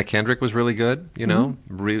 I thought Anna Kendrick was really good. The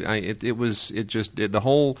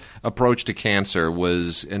whole approach to cancer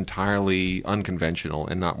was entirely unconventional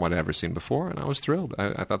and not what I'd ever seen before, and I was thrilled.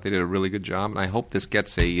 I thought they did a really good job, and I hope this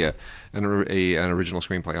gets an original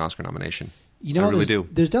screenplay Oscar nomination. I really do.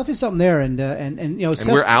 There's definitely something there, and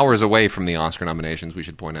we're hours away from the Oscar nominations. We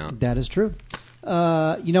should point out that is true.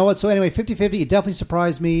 You know what? So anyway, 50-50, it definitely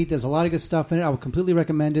surprised me. There's a lot of good stuff in it. I would completely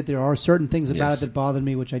recommend it. There are certain things about it that bothered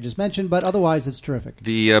me, which I just mentioned, but otherwise it's terrific.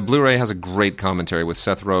 The Blu-ray has a great commentary with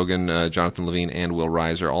Seth Rogen, Jonathan Levine, and Will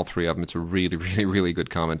Reiser, all three of them. It's a really, really, really good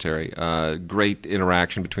commentary. Great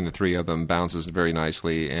interaction between the three of them, bounces very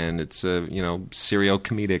nicely, and it's,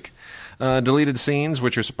 serio-comedic. Deleted scenes,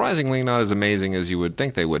 which are surprisingly not as amazing as you would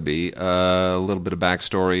think they would be. A little bit of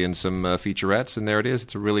backstory and some featurettes, and there it is.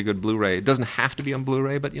 It's a really good Blu-ray. It doesn't have to be on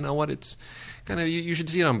Blu-ray, but you know what? It's kind of you should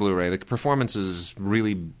see it on Blu-ray. The performances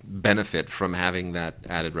really benefit from having that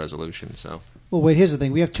added resolution. So. Well, wait. Here's the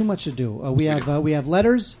thing. We have too much to do. We have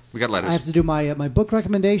letters. We got letters. I have to do my book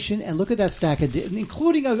recommendation, and look at that stack,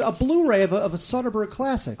 including a Blu-ray of a Soderbergh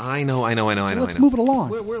classic. I know. Let's move it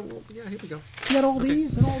along. Yeah, here we go. You got all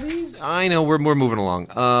these and all these. I know. We're moving along.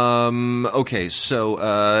 Okay, so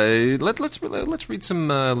let's read some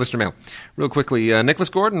listener mail real quickly. Nicholas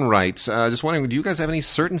Gordon writes, just wondering, do you guys have any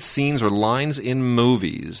certain scenes or lines in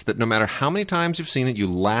movies that no matter how many times you've seen it, you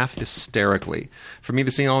laugh hysterically? For me,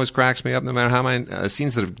 the scene always cracks me up, no matter how many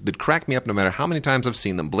scenes that crack me up, no matter how many times I've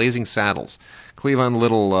seen them. Blazing Saddles, Cleavon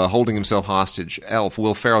Little holding himself hostage, Elf,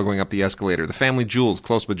 Will Ferrell going up the escalator, The Family Jewels,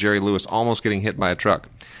 close with Jerry Lewis almost getting hit by a truck,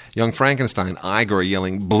 Young Frankenstein, Igor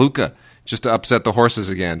yelling "Bluka" just to upset the horses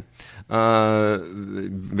again. Frau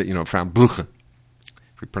Bluche,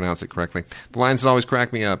 if we pronounce it correctly. The lines that always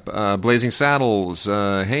crack me up. Blazing Saddles,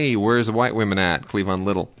 hey, where's the white women at? Cleavon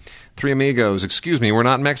Little. Three Amigos, excuse me, we're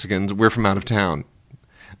not Mexicans, we're from out of town.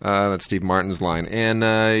 That's Steve Martin's line. And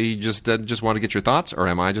you just want to get your thoughts, or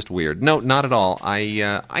am I just weird? No, not at all.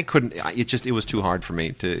 I couldn't. It was too hard for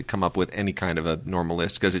me to come up with any kind of a normal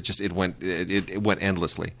list because it went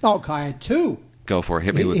endlessly. Oh, I had two. Go for it.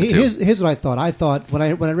 Hit me with the two. Here's what I thought. I thought when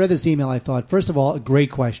I read this email, I thought, first of all, a great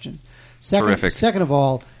question. Terrific. Second of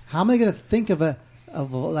all, how am I going to think of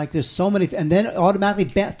there's so many, and then automatically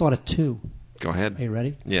thought of two. Go ahead. Are you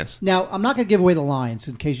ready? Yes. Now, I'm not going to give away the lines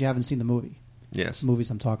in case you haven't seen the movie. Yes. Movies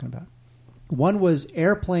I'm talking about. One was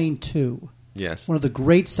Airplane 2. Yes. One of the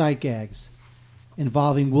great sight gags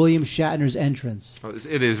involving William Shatner's entrance. Oh,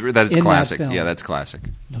 it is. That is classic. That film. Yeah, that's classic.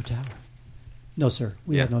 No tower. No, sir.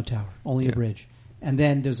 We have no tower. Only a bridge. And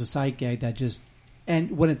then there's a sight gag that just...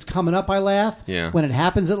 And when it's coming up, I laugh. Yeah. When it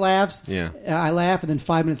happens, it laughs. Yeah. I laugh, and then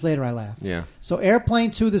 5 minutes later, I laugh. Yeah. So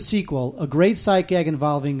Airplane 2, the sequel, a great sight gag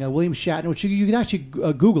involving William Shatner, which you can actually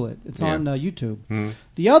Google it. It's on YouTube. Mm-hmm.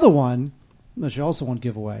 The other one, which I also won't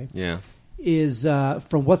give away, is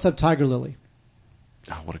from What's Up, Tiger Lily?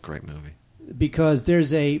 Oh, what a great movie! Because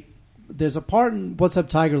there's a part in What's Up,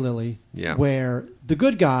 Tiger Lily where the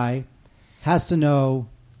good guy has to know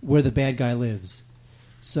where the bad guy lives.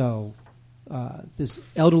 So this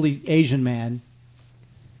elderly Asian man,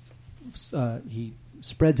 he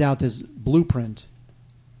spreads out this blueprint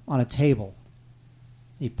on a table.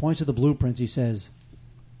 He points to the blueprint. He says,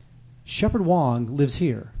 Shepard Wong lives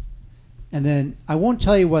here. And then I won't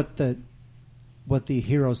tell you what the what the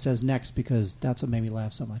hero says next because that's what made me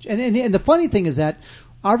laugh so much. And the funny thing is that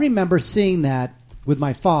I remember seeing that with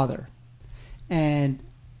my father. And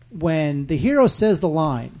when the hero says the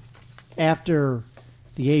line after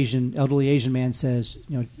the elderly Asian man says,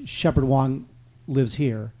 Shepard Wong lives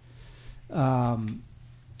here,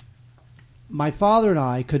 my father and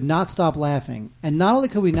I could not stop laughing. And not only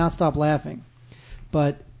could we not stop laughing,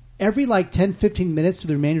 but every 10, 15 minutes through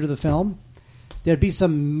the remainder of the film, there'd be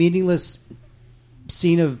some meaningless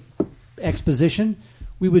scene of exposition.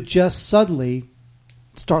 We would just suddenly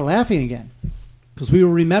start laughing again because we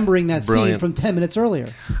were remembering that scene from 10 minutes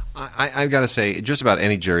earlier. I've got to say, just about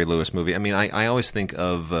any Jerry Lewis movie, I mean, I always think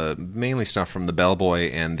of mainly stuff from The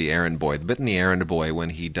Bellboy and The Errand Boy. The bit in The Errand Boy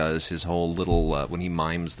when he does his whole little, when he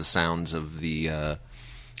mimes the sounds of the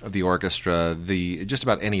orchestra, just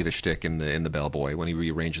about any of the shtick in the Bellboy, when he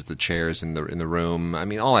rearranges the chairs in the room. I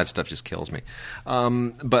mean, all that stuff just kills me.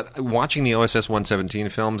 But watching the OSS 117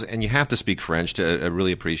 films, and you have to speak French to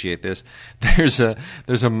really appreciate this. There's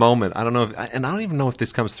a moment. I don't know, and I don't even know if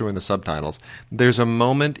this comes through in the subtitles. There's a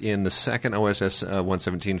moment in the second OSS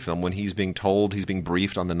 117 film when he's being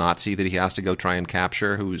briefed on the Nazi that he has to go try and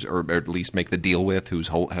capture, or at least make the deal with, who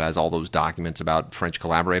has all those documents about French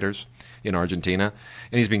collaborators in Argentina,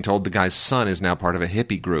 and he's being told the guy's son is now part of a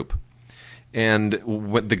hippie group. And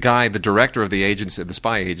the director of the agency, the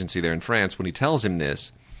spy agency there in France, when he tells him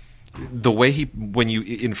this, the way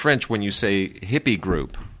in French, when you say hippie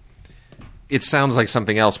group, it sounds like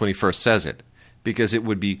something else when he first says it, because it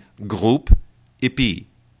would be groupe hippie.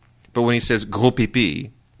 But when he says gros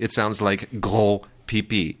pipi, it sounds like gros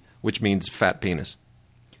pipi, which means fat penis.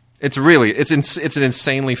 It's an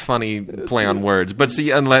insanely funny play on words. But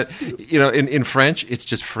see, in French, it's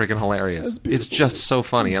just freaking hilarious. It's just so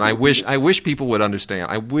funny, and I wish people would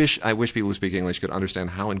understand. I wish people who speak English could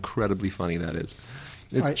understand how incredibly funny that is.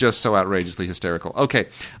 It's just so outrageously hysterical. Okay,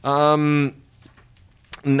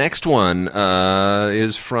 next one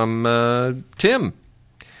is from Tim,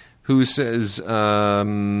 who says,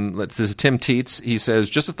 this is Tim Teets. He says,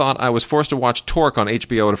 just a thought, I was forced to watch Torque on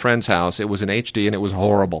HBO at a friend's house. It was in HD and it was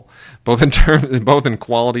horrible, both in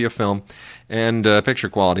quality of film and picture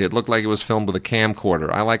quality. It looked like it was filmed with a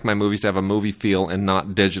camcorder. I like my movies to have a movie feel and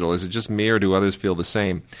not digital. Is it just me or do others feel the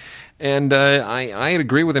same? And I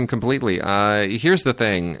agree with him completely. Here's the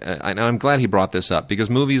thing. I'm glad he brought this up because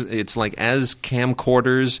movies, it's like as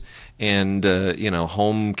camcorders and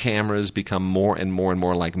home cameras become more and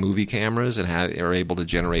more like movie cameras and are able to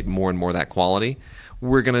generate more and more of that quality,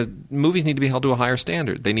 movies need to be held to a higher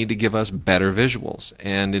standard. They need to give us better visuals.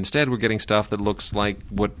 And instead we're getting stuff that looks like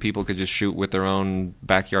what people could just shoot with their own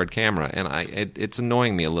backyard camera. And it's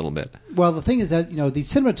annoying me a little bit. Well, the thing is that, the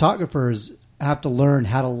cinematographers have to learn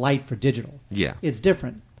how to light for digital. Yeah. It's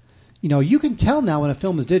different. You can tell now when a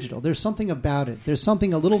film is digital. There's something about it. There's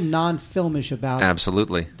something a little non-filmish about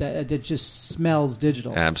Absolutely. it. That just smells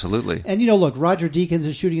digital. Absolutely. And, look, Roger Deakins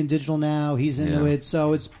is shooting in digital now. He's into it.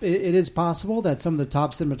 So it is possible that some of the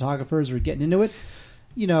top cinematographers are getting into it.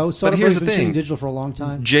 Soderbergh's been shooting digital for a long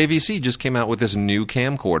time. JVC just came out with this new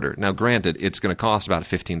camcorder. Now, granted, it's going to cost about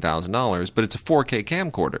 $15,000, but it's a 4K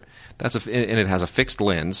camcorder. And it has a fixed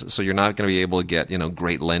lens, so you're not going to be able to get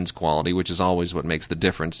great lens quality, which is always what makes the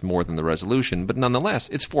difference more than the resolution. But nonetheless,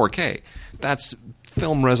 it's 4K. That's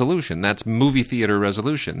film resolution. That's movie theater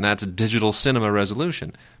resolution. That's digital cinema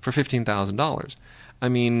resolution for $15,000. I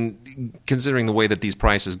mean, considering the way that these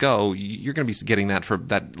prices go, you're going to be getting that for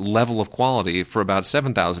that level of quality for about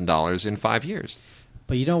 $7,000 in 5 years.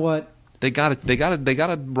 But you know what? They got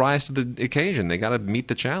to rise to the occasion. They got to meet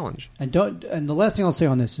the challenge. And the last thing I'll say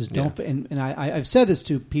on this is don't. Yeah. And I've said this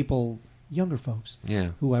to people, younger folks,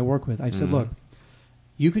 who I work with. I've said, look,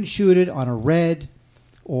 you can shoot it on a Red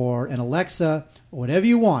or an Alexa or whatever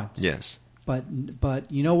you want. Yes. But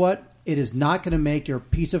you know what? It is not going to make your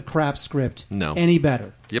piece of crap script any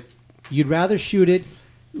better. Yep. You'd rather shoot it.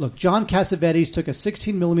 Look, John Cassavetes took a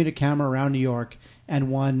 16mm camera around New York and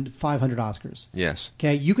won 500 Oscars. Yes.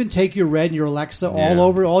 Okay, you can take your Red and your Alexa all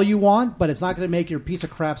over all you want, but it's not going to make your piece of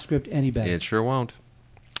crap script any better. It sure won't.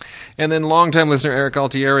 And then longtime listener Eric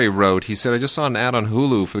Altieri wrote, he said, I just saw an ad on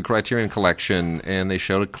Hulu for the Criterion Collection, and they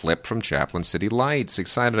showed a clip from Chaplin City Lights.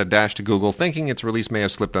 Excited, I dashed to Google, thinking its release may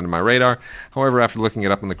have slipped under my radar. However, after looking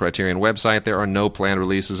it up on the Criterion website, there are no planned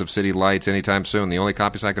releases of City Lights anytime soon. The only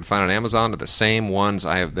copies I could find on Amazon are the same ones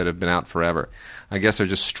that have been out forever. I guess they're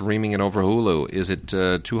just streaming it over Hulu. Is it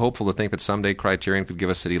too hopeful to think that someday Criterion could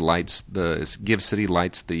give City Lights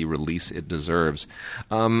the release it deserves?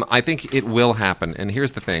 I think it will happen. And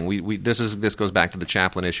here's the thing: this goes back to the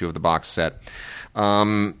Chaplin issue of the box set.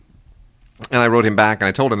 And I wrote him back, and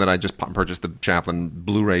I told him that I just purchased the Chaplin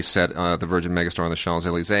Blu-ray set at the Virgin Megastore on the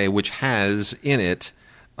Champs-Elysees, which has in it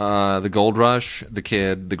The Gold Rush, The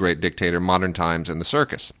Kid, The Great Dictator, Modern Times, and The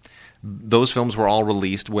Circus. Those films were all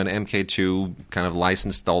released when MK2 kind of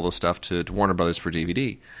licensed all those stuff to Warner Brothers for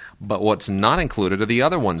DVD. But what's not included are the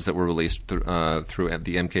other ones that were released through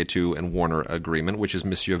the MK2 and Warner agreement, which is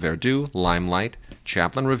Monsieur Verdoux, Limelight,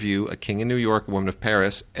 Chaplin Review, A King in New York, A Woman of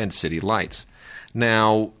Paris, and City Lights.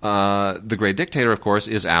 Now, The Great Dictator, of course,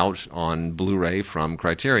 is out on Blu-ray from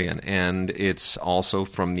Criterion, and it's also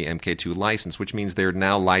from the MK2 license, which means they're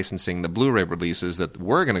now licensing the Blu-ray releases that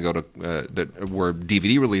were going to go to that were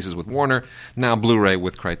DVD releases with Warner, now Blu-ray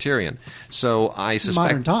with Criterion. So I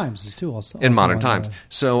suspect Modern Times is too also in Modern Times.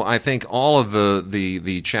 So I think all of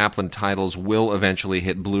the Chaplin titles will eventually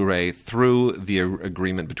hit Blu-ray through the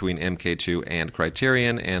agreement between MK2 and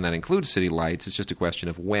Criterion, and that includes City Lights. It's just a question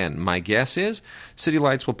of when. My guess is City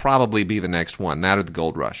Lights will probably be the next one. That or The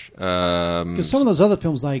Gold Rush. Because some of those other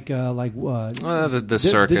films, the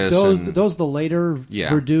Circus, those are the later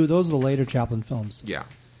Verdoux. Those are the later Chaplin films. Yeah,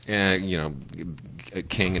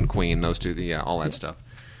 King and Queen. Those two. All that stuff.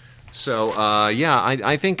 So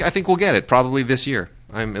I think we'll get it probably this year.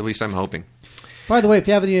 I'm hoping. By the way, if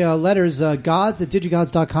you have any letters,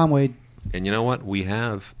 gods@digigods.com, Wade. And you know what? We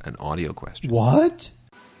have an audio question. What?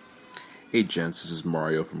 Hey gents, this is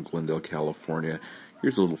Mario from Glendale, California.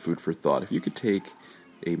 Here's a little food for thought. If you could take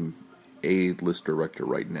a A-list director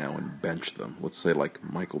right now and bench them, let's say like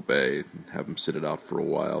Michael Bay, and have him sit it out for a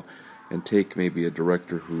while, and take maybe a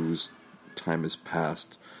director whose time has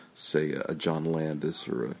passed, say a John Landis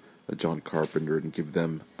or a John Carpenter, and give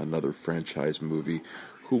them another franchise movie,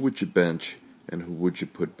 who would you bench and who would you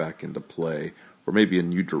put back into play? Or maybe a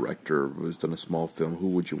new director who's done a small film, who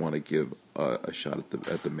would you want to give a shot at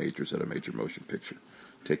the majors, at a major motion picture?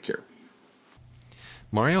 Take care.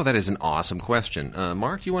 Mario, that is an awesome question.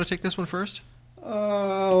 Mark, do you want to take this one first?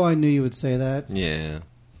 Oh, I knew you would say that. Yeah.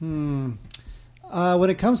 When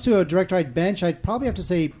it comes to a director I'd bench, I'd probably have to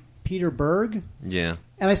say Peter Berg. Yeah.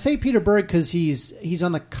 And I say Peter Berg because he's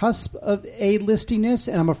on the cusp of A-listiness,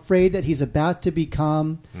 and I'm afraid that he's about to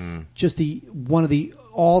become just one of the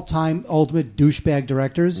all-time ultimate douchebag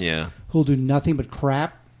directors who'll do nothing but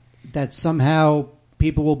crap, that somehow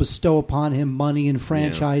people will bestow upon him money and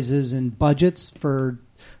franchises and budgets for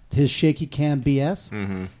his shaky cam BS.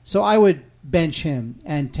 Mm-hmm. So I would bench him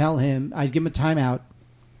and tell him, I'd give him a timeout,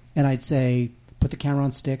 and I'd say, put the camera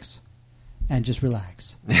on sticks and just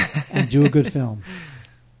relax and do a good film.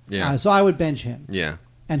 Yeah. So I would bench him. Yeah.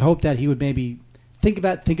 And hope that he would maybe think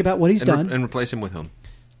about what he's done. And replace him with whom?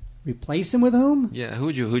 Replace him with whom? Yeah,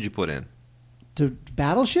 who'd you put in? To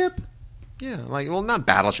Battleship? Yeah, not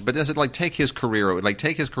Battleship, but does it take his career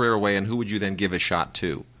away, and who would you then give a shot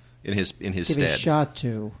to in his stead? Give a shot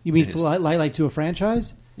to? You mean to a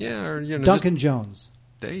franchise? Yeah, or Duncan Jones.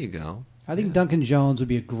 There you go. I think Duncan Jones would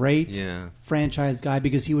be a great franchise guy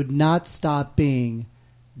because he would not stop being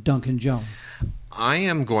Duncan Jones. I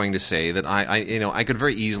am going to say that I could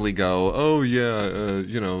very easily go,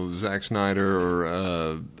 Zack Snyder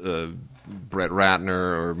or Brett Ratner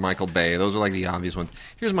or Michael Bay. Those are like the obvious ones.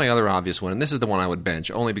 Here's my other obvious one, and this is the one I would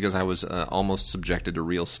bench, only because I was almost subjected to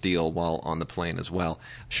real steel while on the plane as well.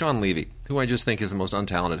 Sean Levy, who I just think is the most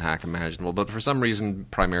untalented hack imaginable, but for some reason,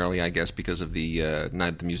 primarily I guess because of the Night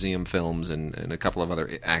at the Museum films and a couple of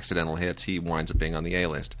other accidental hits, he winds up being on the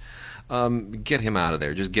A-list. Get him out of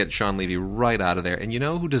there. Just get Sean Levy right out of there. And you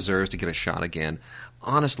know who deserves to get a shot again?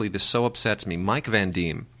 Honestly, this so upsets me. Mike Van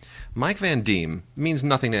Diem. Mike Van Diem means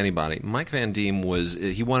nothing to anybody. Mike Van Diem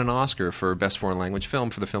he won an Oscar for Best Foreign Language Film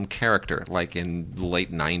for the film Character, like in the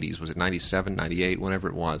late 90s. Was it 97, 98, whenever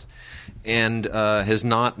it was. And has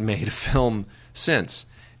not made a film since.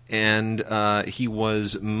 And he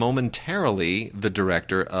was momentarily the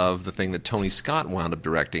director of the thing that Tony Scott wound up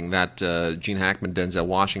directing, that Gene Hackman, Denzel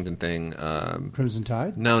Washington thing. Crimson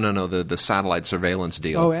Tide? No, the satellite surveillance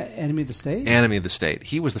deal. Oh, Enemy of the State? Enemy of the State.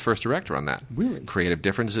 He was the first director on that. Really? Creative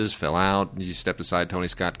differences fell out. You stepped aside, Tony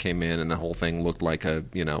Scott came in, and the whole thing looked like a,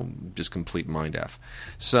 just complete mind F.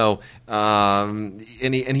 So,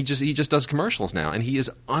 he just does commercials now, and he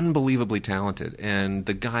is unbelievably talented. And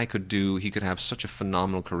the guy could have such a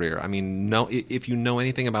phenomenal career. I mean, if you know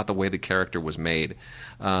anything about the way the Character was made,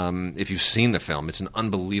 if you've seen the film, it's an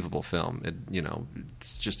unbelievable film.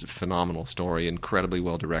 It's just a phenomenal story, incredibly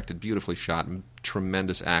well directed, beautifully shot,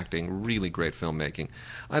 tremendous acting, really great filmmaking.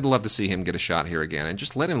 I'd love to see him get a shot here again and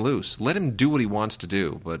just let him loose. Let him do what he wants to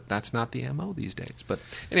do, but that's not the MO these days. But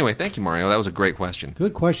anyway, thank you, Mario. That was a great question.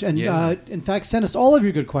 Good question. And in fact, send us all of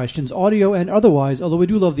your good questions, audio and otherwise, although we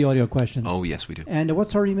do love the audio questions. Oh, yes, we do. And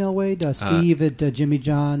what's our email, Wade? Steve at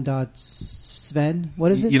jimmyjohn.sven.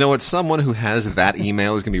 What is it? You know what? Someone who has that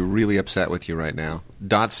email is going to be really upset with you right now.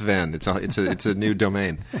 .sven. It's a new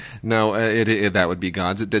domain. No, that would be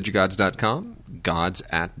gods@digigods.com.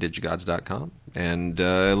 Gods@digigods.com. And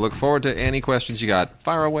look forward to any questions you got.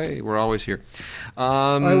 Fire away. We're always here.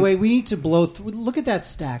 All right, Wade, we need to blow through. Look at that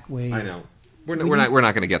stack, Wade. I know. We're not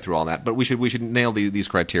going to get through all that, but we should nail these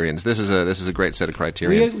criterions. This is a great set of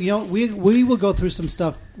criterions. We will go through some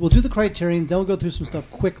stuff. We'll do the criterions, then we'll go through some stuff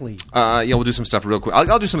quickly. We'll do some stuff real quick.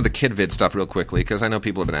 I'll do some of the KidVid stuff real quickly because I know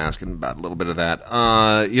people have been asking about a little bit of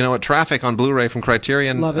that. You know what? Traffic on Blu-ray from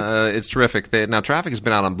Criterion. Love it. It's terrific. Now, Traffic has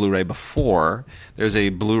been out on Blu-ray before. There's a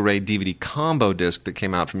Blu-ray DVD combo disc that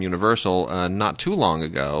came out from Universal not too long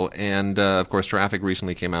ago, and of course, Traffic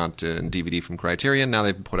recently came out in DVD from Criterion. Now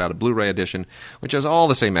they've put out a Blu-ray edition, which has all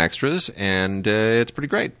the same extras, and it's pretty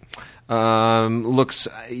great. Looks,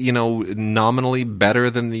 nominally better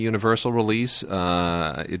than the Universal release,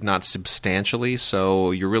 not substantially,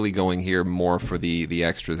 so you're really going here more for the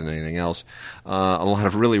extras than anything else. A lot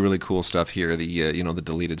of really, really cool stuff here. The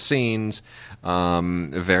deleted scenes,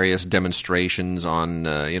 various demonstrations on,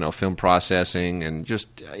 film processing, and just,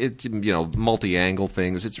 multi-angle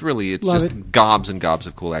things. It's just gobs and gobs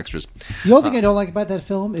of cool extras. The only thing I don't like about that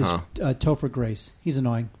film is Topher Grace. He's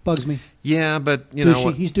annoying. Bugs me. Yeah, but know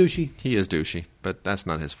what? He's douchey. He is douchey, but that's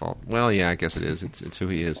not his fault. Well, yeah, I guess it is. It's who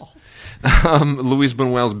he is. Louise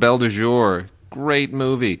Buñuel's Belle de Jour. Great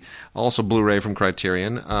movie. Also Blu-ray from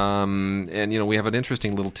Criterion. And, we have an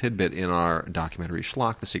interesting little tidbit in our documentary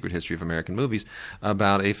Schlock, The Secret History of American Movies,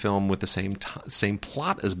 about a film with the same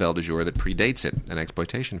plot as Belle de Jour that predates it, an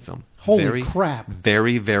exploitation film. Holy crap.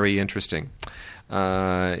 Very, very interesting.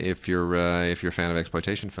 If you're a fan of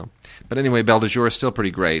exploitation film, but anyway, Belle de Jour is still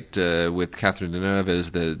pretty great with Catherine Deneuve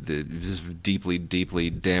as this deeply, deeply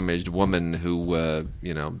damaged woman who,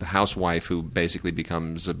 the housewife who basically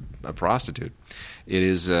becomes a prostitute. It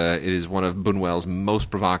is one of Buñuel's most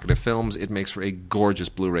provocative films. It makes for a gorgeous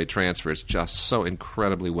Blu-ray transfer. It's just so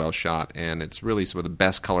incredibly well shot, and it's really some of the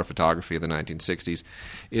best color photography of the 1960s.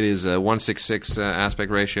 It is a 1:6:6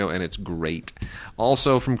 aspect ratio, and it's great.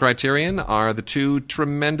 Also from Criterion are the two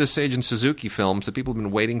tremendous Seijun Suzuki films that people have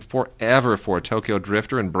been waiting forever for, Tokyo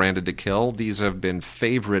Drifter and Branded to Kill. These have been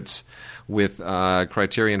favorites with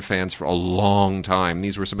Criterion fans for a long time.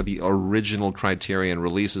 These were some of the original Criterion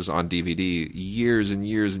releases on DVD years and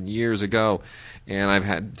years and years ago. And I've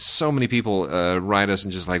had so many people write us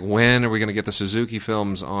and just like, when are we going to get the Suzuki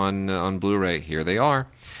films on Blu-ray? Here they are.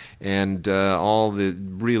 And all the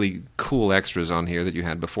really cool extras on here that you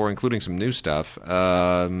had before, including some new stuff.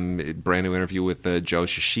 Brand new interview with Joe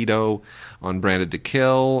Shishido on Branded to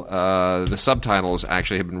Kill. The subtitles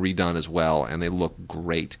actually have been redone as well, and they look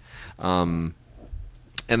great.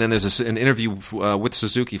 And then there's an interview with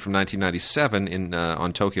Suzuki from 1997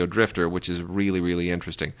 on Tokyo Drifter, which is really, really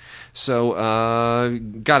interesting. So,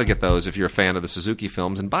 got to get those if you're a fan of the Suzuki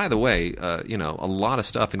films. And by the way, a lot of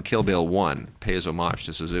stuff in Kill Bill 1 pays homage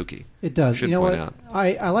to Suzuki. It does. Should you know point what? out.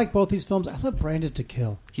 I like both these films. I love Branded to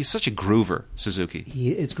Kill. He's such a groover, Suzuki.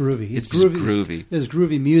 It's groovy. It's groovy. There's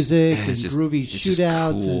groovy music and just, groovy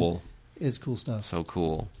shootouts. Just cool. It's cool stuff. So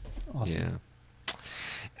cool. Awesome. Yeah.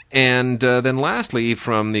 And then lastly,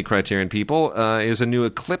 from the Criterion people, is a new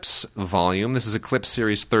Eclipse volume. This is Eclipse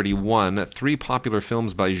Series 31, 3 popular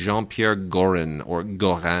films by Jean-Pierre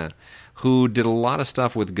Gorin, who did a lot of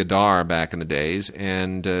stuff with Godard back in the days.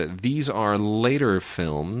 And these are later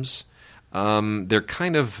films.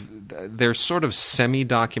 They're sort of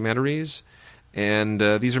semi-documentaries. And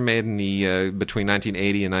these are made in between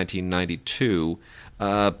 1980 and 1992.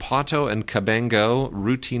 Pato and Cabengo,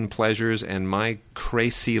 Routine Pleasures, and My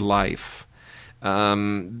Crazy Life.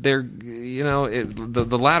 The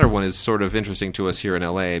latter one is sort of interesting to us here in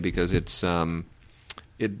L.A. because it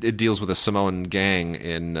deals with a Samoan gang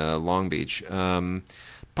in Long Beach. Pato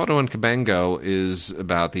and Cabengo is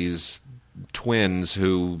about these twins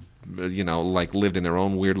who lived in their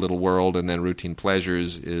own weird little world, and then Routine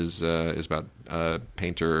Pleasures is about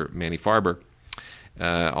painter Manny Farber.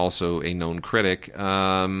 Also a known critic.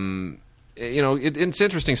 It's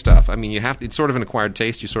interesting stuff. I mean, it's sort of an acquired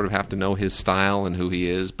taste. You sort of have to know his style and who he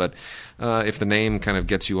is. But if the name kind of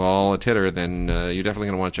gets you all a titter, then you're definitely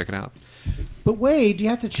going to want to check it out. But wait, do you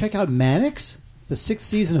have to check out Mannix? The 6th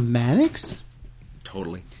season of Mannix?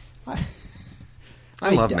 Totally. I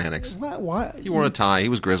love Mannix. Why? He wore a tie. He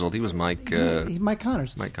was grizzled. He was Mike. Mike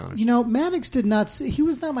Connors. Mike Connors. Mannix did not. He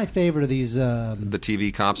was not my favorite of these. The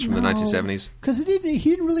TV cops from the 1970s. Because he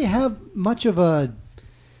didn't really have much of a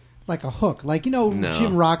hook.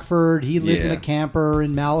 Jim Rockford. He lived in a camper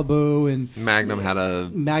in Malibu, and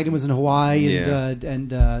Magnum was in Hawaii, and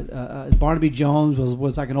Barnaby Jones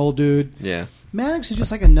was like an old dude. Yeah. Mannix is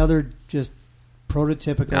just like another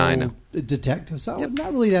prototypical detective. So I'm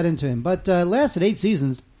not really that into him. But it lasted 8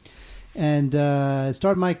 seasons. And it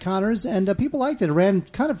starred Mike Connors. And people liked it. It ran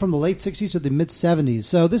kind of from the late 60s to the mid-70s.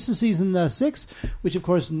 So this is season 6, which, of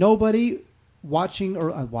course, nobody listening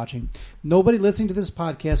to this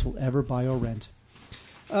podcast will ever buy or rent.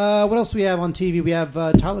 What else do we have on TV? We have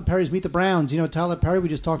Tyler Perry's Meet the Browns. Tyler Perry, we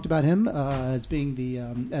just talked about him as being the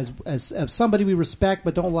as somebody we respect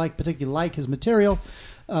but don't particularly like his material.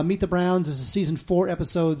 Meet the Browns is a season 4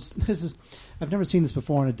 episodes. I've never seen this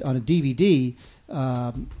before on a DVD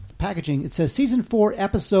packaging. It says season 4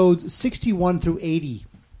 episodes 61 through 80,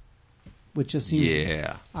 which just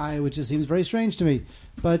seems very strange to me.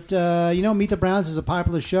 But Meet the Browns is a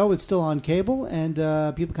popular show. It's still on cable, and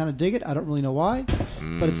people kind of dig it. I don't really know why,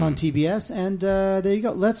 but it's on TBS, and there you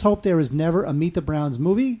go. Let's hope there is never a Meet the Browns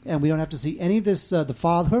movie, and we don't have to see any of this. The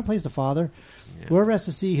father, whoever plays the father. Yeah. Whoever has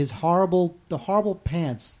to see his horrible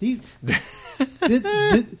pants. This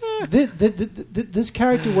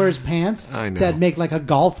character wears pants that make like a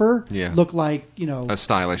golfer look like a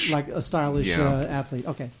stylish athlete.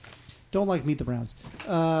 Okay, don't like Meet the Browns.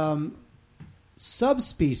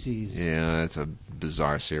 Subspecies. Yeah, it's a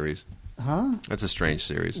bizarre series. Huh? That's a strange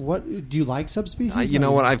series. What do you like? Subspecies? You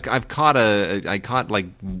know what? I've caught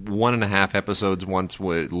like 1.5 episodes once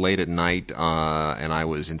late at night, and I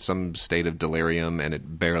was in some state of delirium, and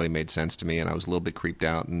it barely made sense to me, and I was a little bit creeped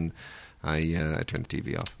out, and I turned the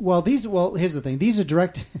TV off. Well, here's the thing. These are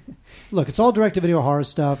direct. Look, it's all direct-to-video horror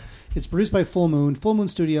stuff. It's produced by Full Moon. Full Moon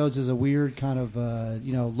Studios is a weird kind of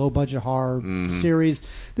low-budget horror series.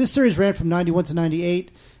 This series ran from 91 to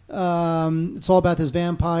 98. It's all about this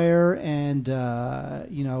vampire, and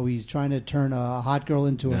he's trying to turn a hot girl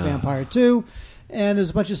into a vampire too. And there's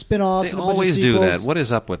a bunch of spin-offs. They always do that. What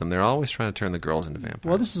is up with them? They're always trying to turn the girls into vampires.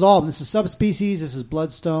 Well, this is Subspecies. This is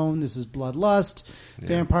Bloodstone. This is Bloodlust.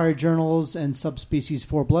 Vampire Journals and Subspecies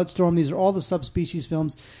 4 Bloodstorm. These are all the Subspecies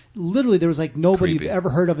films. Literally, there was like nobody you've ever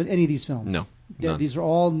heard of in any of these films. No. These are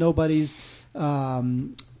all nobodies.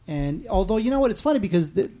 And although, you know what, it's funny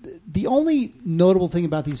because the only notable thing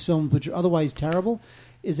about these films, which are otherwise terrible,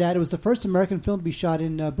 is that it was the first American film to be shot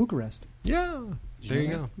in Bucharest. Yeah, there you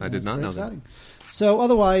go. I did not know exciting. That. So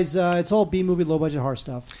otherwise, it's all B-movie, low-budget horror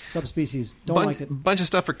stuff. Subspecies. Don't like it. Bunch of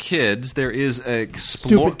stuff for kids. There is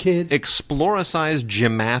Stupid Kids. Exploricize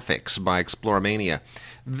Gemathics by Exploromania.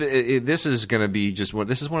 This is going to be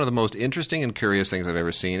this is one of the most interesting and curious things I've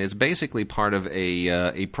ever seen. It's basically part of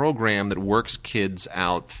a program that works kids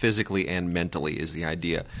out physically and mentally is the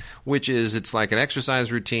idea, which is it's like an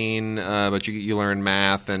exercise routine, but you learn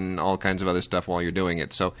math and all kinds of other stuff while you're doing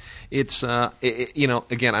it. So it's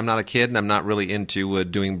again, I'm not a kid and I'm not really into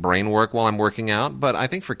doing brain work while I'm working out, but I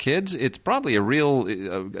think for kids it's probably a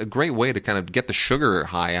great way to kind of get the sugar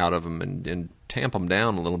high out of them and tamp them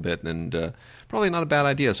down a little bit, and probably not a bad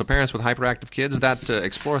idea. So parents with hyperactive kids, that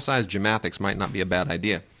Exploricize Gemathics might not be a bad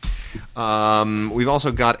idea. We've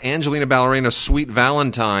also got Angelina Ballerina's Sweet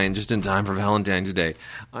Valentine, just in time for Valentine's Day.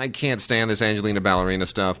 I can't stand this Angelina Ballerina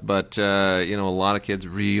stuff, but a lot of kids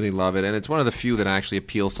really love it, and it's one of the few that actually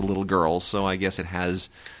appeals to little girls, so I guess it has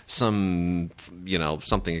something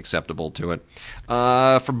acceptable to it.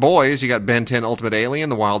 For boys, you got Ben 10 Ultimate Alien,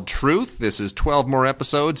 The Wild Truth. This is 12 more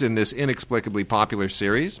episodes in this inexplicably popular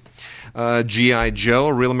series. G.I. Joe,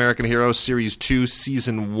 Real American Heroes, Series 2,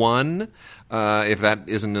 Season 1. If that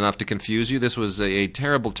isn't enough to confuse you, this was a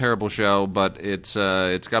terrible, terrible show, but it's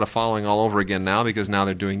got a following all over again now because now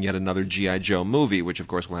they're doing yet another G.I. Joe movie, which of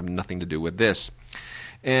course will have nothing to do with this.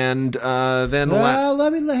 And then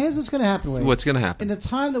here's what's going to happen, Wade. What's going to happen? In the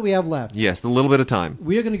time that we have left. Yes, the little bit of time.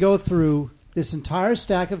 We are going to go through this entire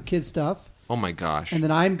stack of kid stuff. Oh, my gosh. And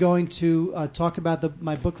then I'm going to talk about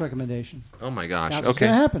my book recommendation. Oh, my gosh. That's what's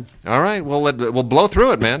going to happen. All right. Well, we'll blow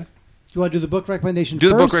through it, man. Do you want to do the book recommendation first? Do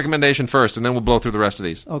the book recommendation first, and then we'll blow through the rest of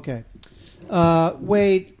these. Okay.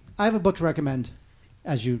 Wade, I have a book to recommend,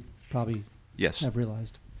 as you probably have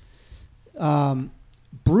realized.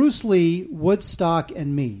 Bruce Lee, Woodstock,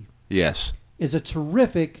 and Me. Yes. Is a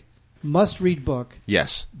terrific must-read book.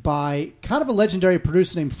 Yes. By kind of a legendary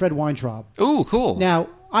producer named Fred Weintraub. Ooh, cool. Now,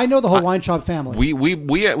 I know the whole Weintraub family.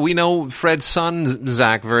 We know Fred's son,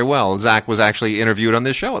 Zach, very well. Zach was actually interviewed on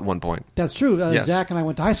this show at one point. That's true. Yes. Zach and I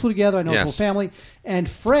went to high school together. I know his whole family. And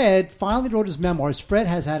Fred finally wrote his memoirs. Fred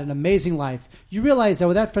has had an amazing life. You realize that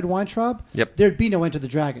without Fred Weintraub, there'd be no Enter the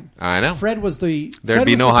Dragon. I know. There'd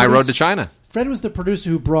be no High Road to China. Fred was the producer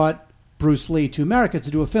who brought Bruce Lee to America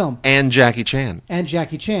to do a film. And Jackie Chan.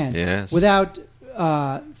 Yes. Without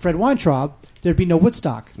Fred Weintraub, there'd be no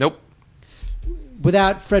Woodstock. Nope.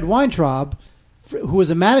 Without Fred Weintraub, who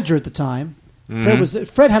was a manager at the time,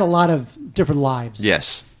 Fred had a lot of different lives.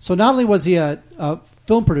 Yes. So not only was he a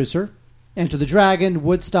film producer, Enter the Dragon,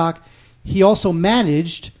 Woodstock, he also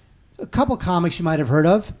managed a couple comics you might have heard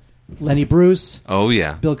of. Lenny Bruce. Oh,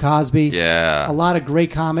 yeah. Bill Cosby. Yeah. A lot of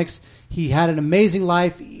great comics. He had an amazing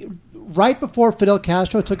life. Right before Fidel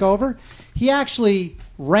Castro took over, he actually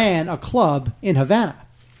ran a club in Havana.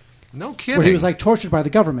 No kidding. Where he was tortured by the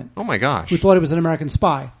government. Oh my gosh. Who thought he was an American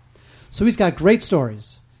spy. So he's got great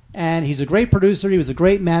stories. And he's a great producer. He was a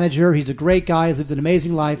great manager. He's a great guy. He lived an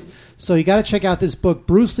amazing life. So you got to check out this book,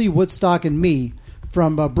 Bruce Lee, Woodstock, and Me,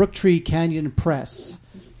 from Brooktree Canyon Press.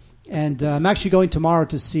 And I'm actually going tomorrow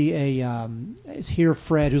to see hear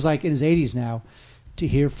Fred, who's in his 80s now, to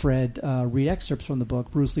hear Fred read excerpts from the book,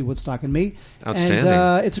 Bruce Lee, Woodstock, and Me. Outstanding.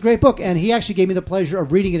 And it's a great book. And he actually gave me the pleasure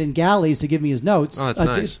of reading it in galleys to give me his notes. Oh,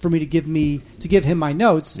 that's nice. For me to give him my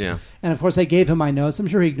notes. Yeah. And, of course, I gave him my notes. I'm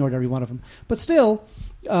sure he ignored every one of them. But still,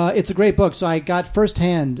 it's a great book. So I got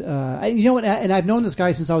firsthand, and I've known this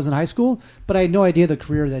guy since I was in high school, but I had no idea the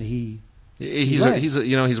career that he's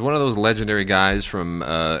one of those legendary guys from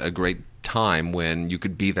a great time when you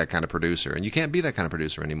could be that kind of producer. And you can't be that kind of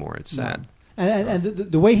producer anymore. It's sad. No. And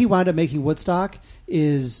the way he wound up making Woodstock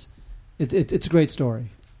is it's a great story.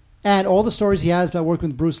 And all the stories he has about working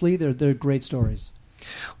with Bruce Lee, they're great stories.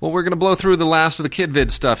 Well, we're going to blow through the last of the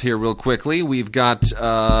KidVid stuff here real quickly. We've got,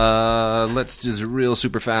 let's just real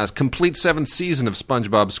super fast, complete 7th season of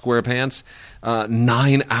SpongeBob SquarePants.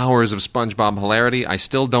 9 hours of SpongeBob hilarity. I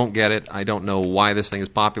still don't get it. I don't know why this thing is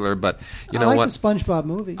popular, but you know what? I like the SpongeBob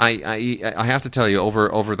movie. I have to tell you,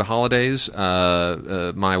 over the holidays,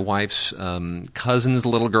 my wife's cousin's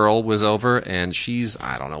little girl was over, and she's,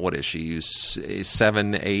 I don't know, what is she?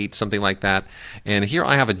 7, 8, something like that. And here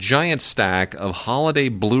I have a giant stack of holiday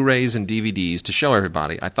Blu-rays and DVDs to show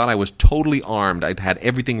everybody. I thought I was totally armed. I'd had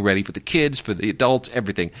everything ready for the kids, for the adults,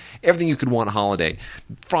 everything you could want holiday.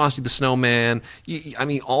 Frosty the Snowman. I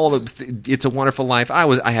mean, all of It's a Wonderful Life.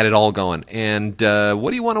 I had it all going. And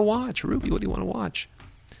what do you want to watch, Ruby? What do you want to watch?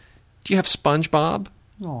 Do you have SpongeBob?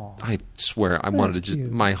 Aww. I swear, I wanted to just.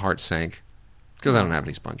 My heart sank because I don't have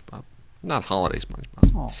any SpongeBob. Not holiday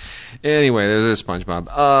SpongeBob. Aww. Anyway, there's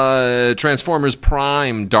SpongeBob. Transformers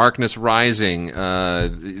Prime, Darkness Rising.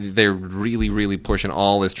 They're really, really pushing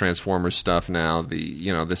all this Transformers stuff now.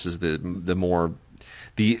 This is the more.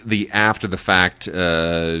 The after the fact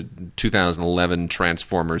 2011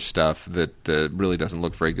 Transformers stuff that really doesn't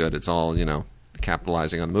look very good. It's all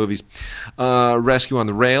capitalizing on the movies. Rescue on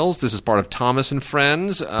the Rails. This is part of Thomas and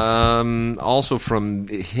Friends. Also from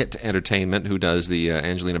Hit Entertainment, who does the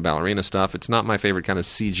Angelina Ballerina stuff. It's not my favorite kind of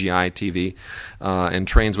CGI TV. And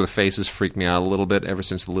Trains with Faces freaked me out a little bit ever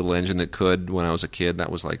since The Little Engine That Could when I was a kid.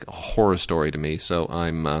 That was like a horror story to me. So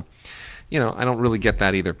I'm, I don't really get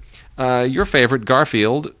that either. Your favorite,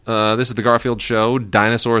 Garfield. This is the Garfield Show,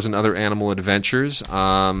 Dinosaurs and Other Animal Adventures.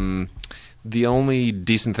 The only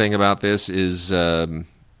decent thing about this is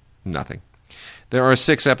nothing. There are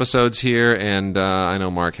 6 episodes here, and I know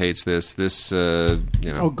Mark hates this.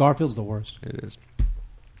 Oh, Garfield's the worst. It is.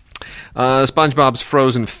 SpongeBob's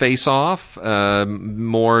Frozen Face Off.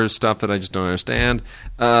 More stuff that I just don't understand.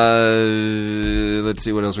 Let's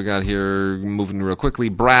see what else we got here. Moving real quickly.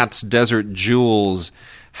 Bratz Desert Jewels.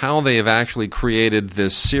 How they have actually created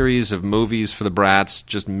this series of movies for the Bratz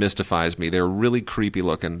just mystifies me. They're really creepy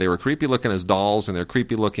looking. They were creepy looking as dolls, and they're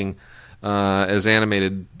creepy looking as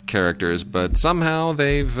animated characters. But somehow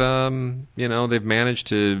they've managed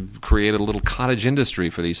to create a little cottage industry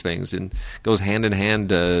for these things, and goes hand in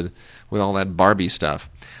hand with all that Barbie stuff.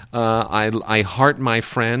 I Heart My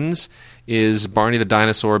Friends is Barney the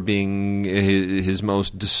Dinosaur being his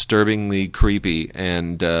most disturbingly creepy.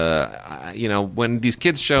 And, when these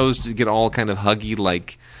kids' shows get all kind of huggy,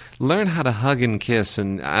 like, learn how to hug and kiss,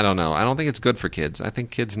 and I don't know. I don't think it's good for kids. I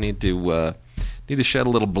think kids need to shed a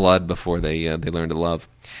little blood before they learn to love.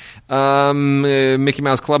 Mickey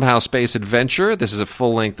Mouse Clubhouse Space Adventure. This is a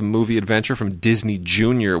full-length movie adventure from Disney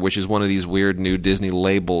Junior, which is one of these weird new Disney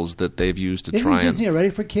labels that they've used to try and... Isn't Disney already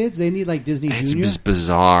for kids? They need like Disney Junior? It's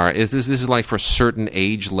bizarre. This is like for a certain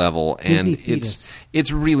age level, and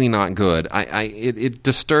it's really not good. It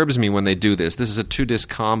disturbs me when they do this. This is a 2-disc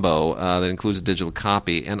combo that includes a digital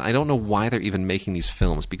copy, and I don't know why they're even making these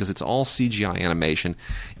films, because it's all CGI animation.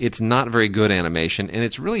 It's not very good animation, and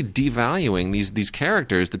it's really devaluing these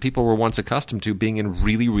characters that people were once accustomed to being in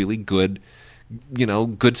really, really good,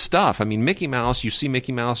 good stuff. I mean, Mickey Mouse, you see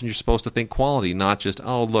Mickey Mouse and you're supposed to think quality, not just,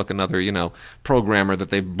 oh, look, another, programmer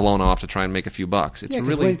that they've blown off to try and make a few bucks. It's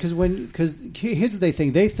really... Because here's what they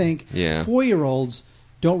think. They think 4-year-olds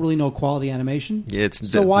don't really know quality animation.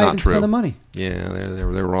 So why even spend the money? Yeah,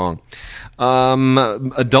 they're wrong.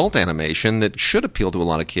 Adult animation that should appeal to a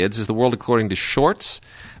lot of kids is The World According to Shorts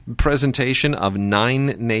presentation of Nine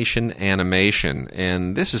Nation Animation,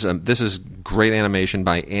 and this is great animation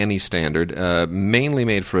by Annie Standard, mainly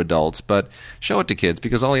made for adults, but show it to kids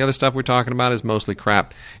because all the other stuff we're talking about is mostly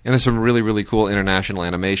crap. And there's some really, really cool international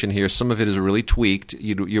animation here. Some of it is really tweaked.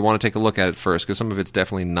 You want to take a look at it first because some of it's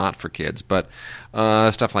definitely not for kids, but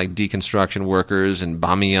stuff like Deconstruction Workers and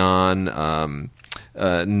Bamiyan,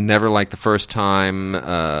 Never Like the First Time,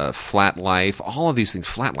 Flat Life, all of these things,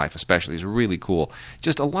 Flat Life especially, is really cool.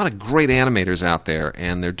 Just a lot of great animators out there,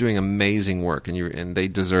 and they're doing amazing work, and they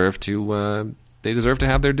deserve to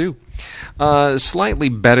have their due. Slightly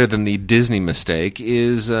better than the Disney mistake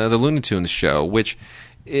is the Looney Tunes show, which...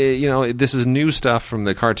 this is new stuff from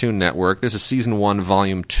the Cartoon Network. This is Season 1,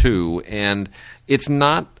 Volume 2, and it's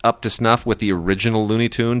not up to snuff with the original Looney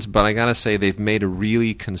Tunes, but I gotta say they've made a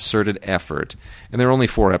really concerted effort. And there are only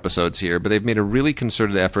 4 episodes here, but they've made a really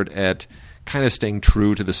concerted effort at kind of staying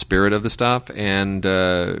true to the spirit of the stuff and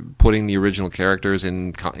putting the original characters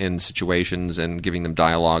in situations and giving them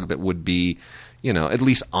dialogue that would be... at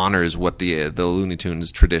least honors what the Looney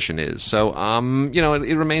Tunes tradition is. So,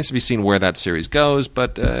 it remains to be seen where that series goes,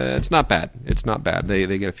 but it's not bad. It's not bad.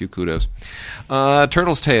 They get a few kudos.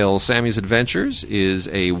 Turtles Tales, Sammy's Adventures is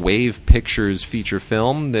a Wave Pictures feature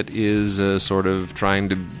film that is sort of trying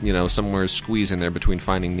to, somewhere squeeze in there between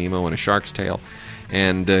Finding Nemo and A Shark's Tale,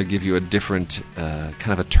 and give you a different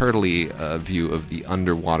kind of a turtley view of the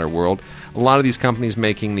underwater world. A lot of these companies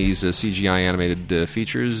making these CGI animated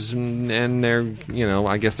features, and they're,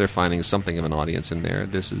 I guess they're finding something of an audience in there.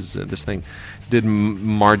 This thing did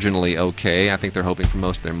marginally okay. I think they're hoping for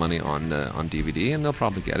most of their money on DVD, and they'll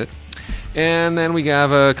probably get it. And then we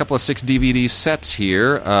have a couple of 6 DVD sets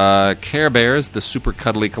here. Care Bears, the Super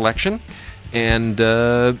Cuddly Collection, and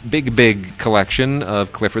big collection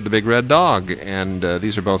of Clifford the Big Red Dog. And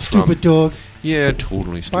these are both Stupid dog. Yeah,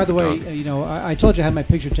 totally stupid. By the way, dog. I told you I had my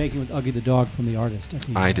picture taken with Uggy the dog from the artist.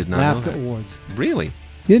 I did not know that. Awards. Really?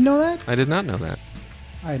 You didn't know that? I did not know that.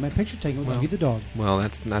 I had my picture taken with Uggy the dog. Well,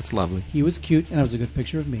 that's lovely. He was cute, and it was a good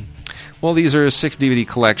picture of me. Well, these are 6 DVD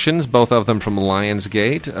collections, both of them from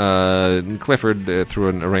Lionsgate. Clifford, through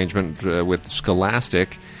an arrangement with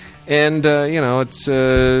Scholastic. And, it's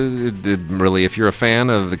really, if you're a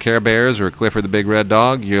fan of the Care Bears or Clifford the Big Red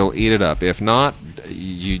Dog, you'll eat it up. If not,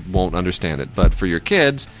 you won't understand it. But for your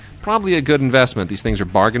kids, probably a good investment. These things are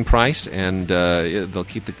bargain priced, and they'll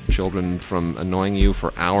keep the children from annoying you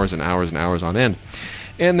for hours and hours and hours on end.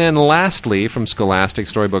 And then lastly, from Scholastic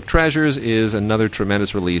Storybook Treasures is another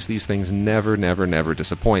tremendous release. These things never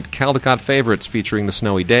disappoint. Caldecott Favorites featuring The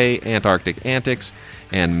Snowy Day, Antarctic Antics,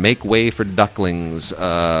 and Make Way for Ducklings,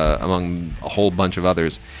 among a whole bunch of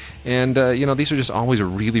others. And, these are just always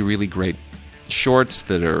really, really great shorts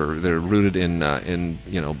that are rooted in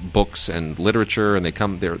books and literature, and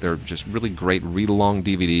they're just really great read-along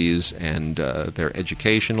DVDs, and they're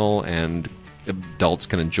educational, and adults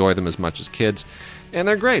can enjoy them as much as kids. And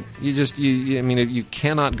they're great. You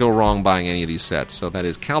cannot go wrong buying any of these sets. So that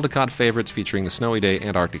is Caldecott Favorites featuring The Snowy Day,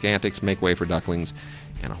 Antarctic Antics, Make Way for Ducklings,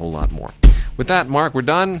 and a whole lot more. With that, Mark, we're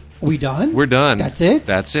done. We done? We're done. That's it?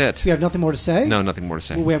 That's it. We have nothing more to say? No, nothing more to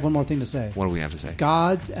say. Well, we have one more thing to say. What do we have to say?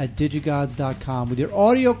 Gods@digigods.com with your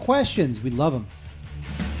audio questions. We love them.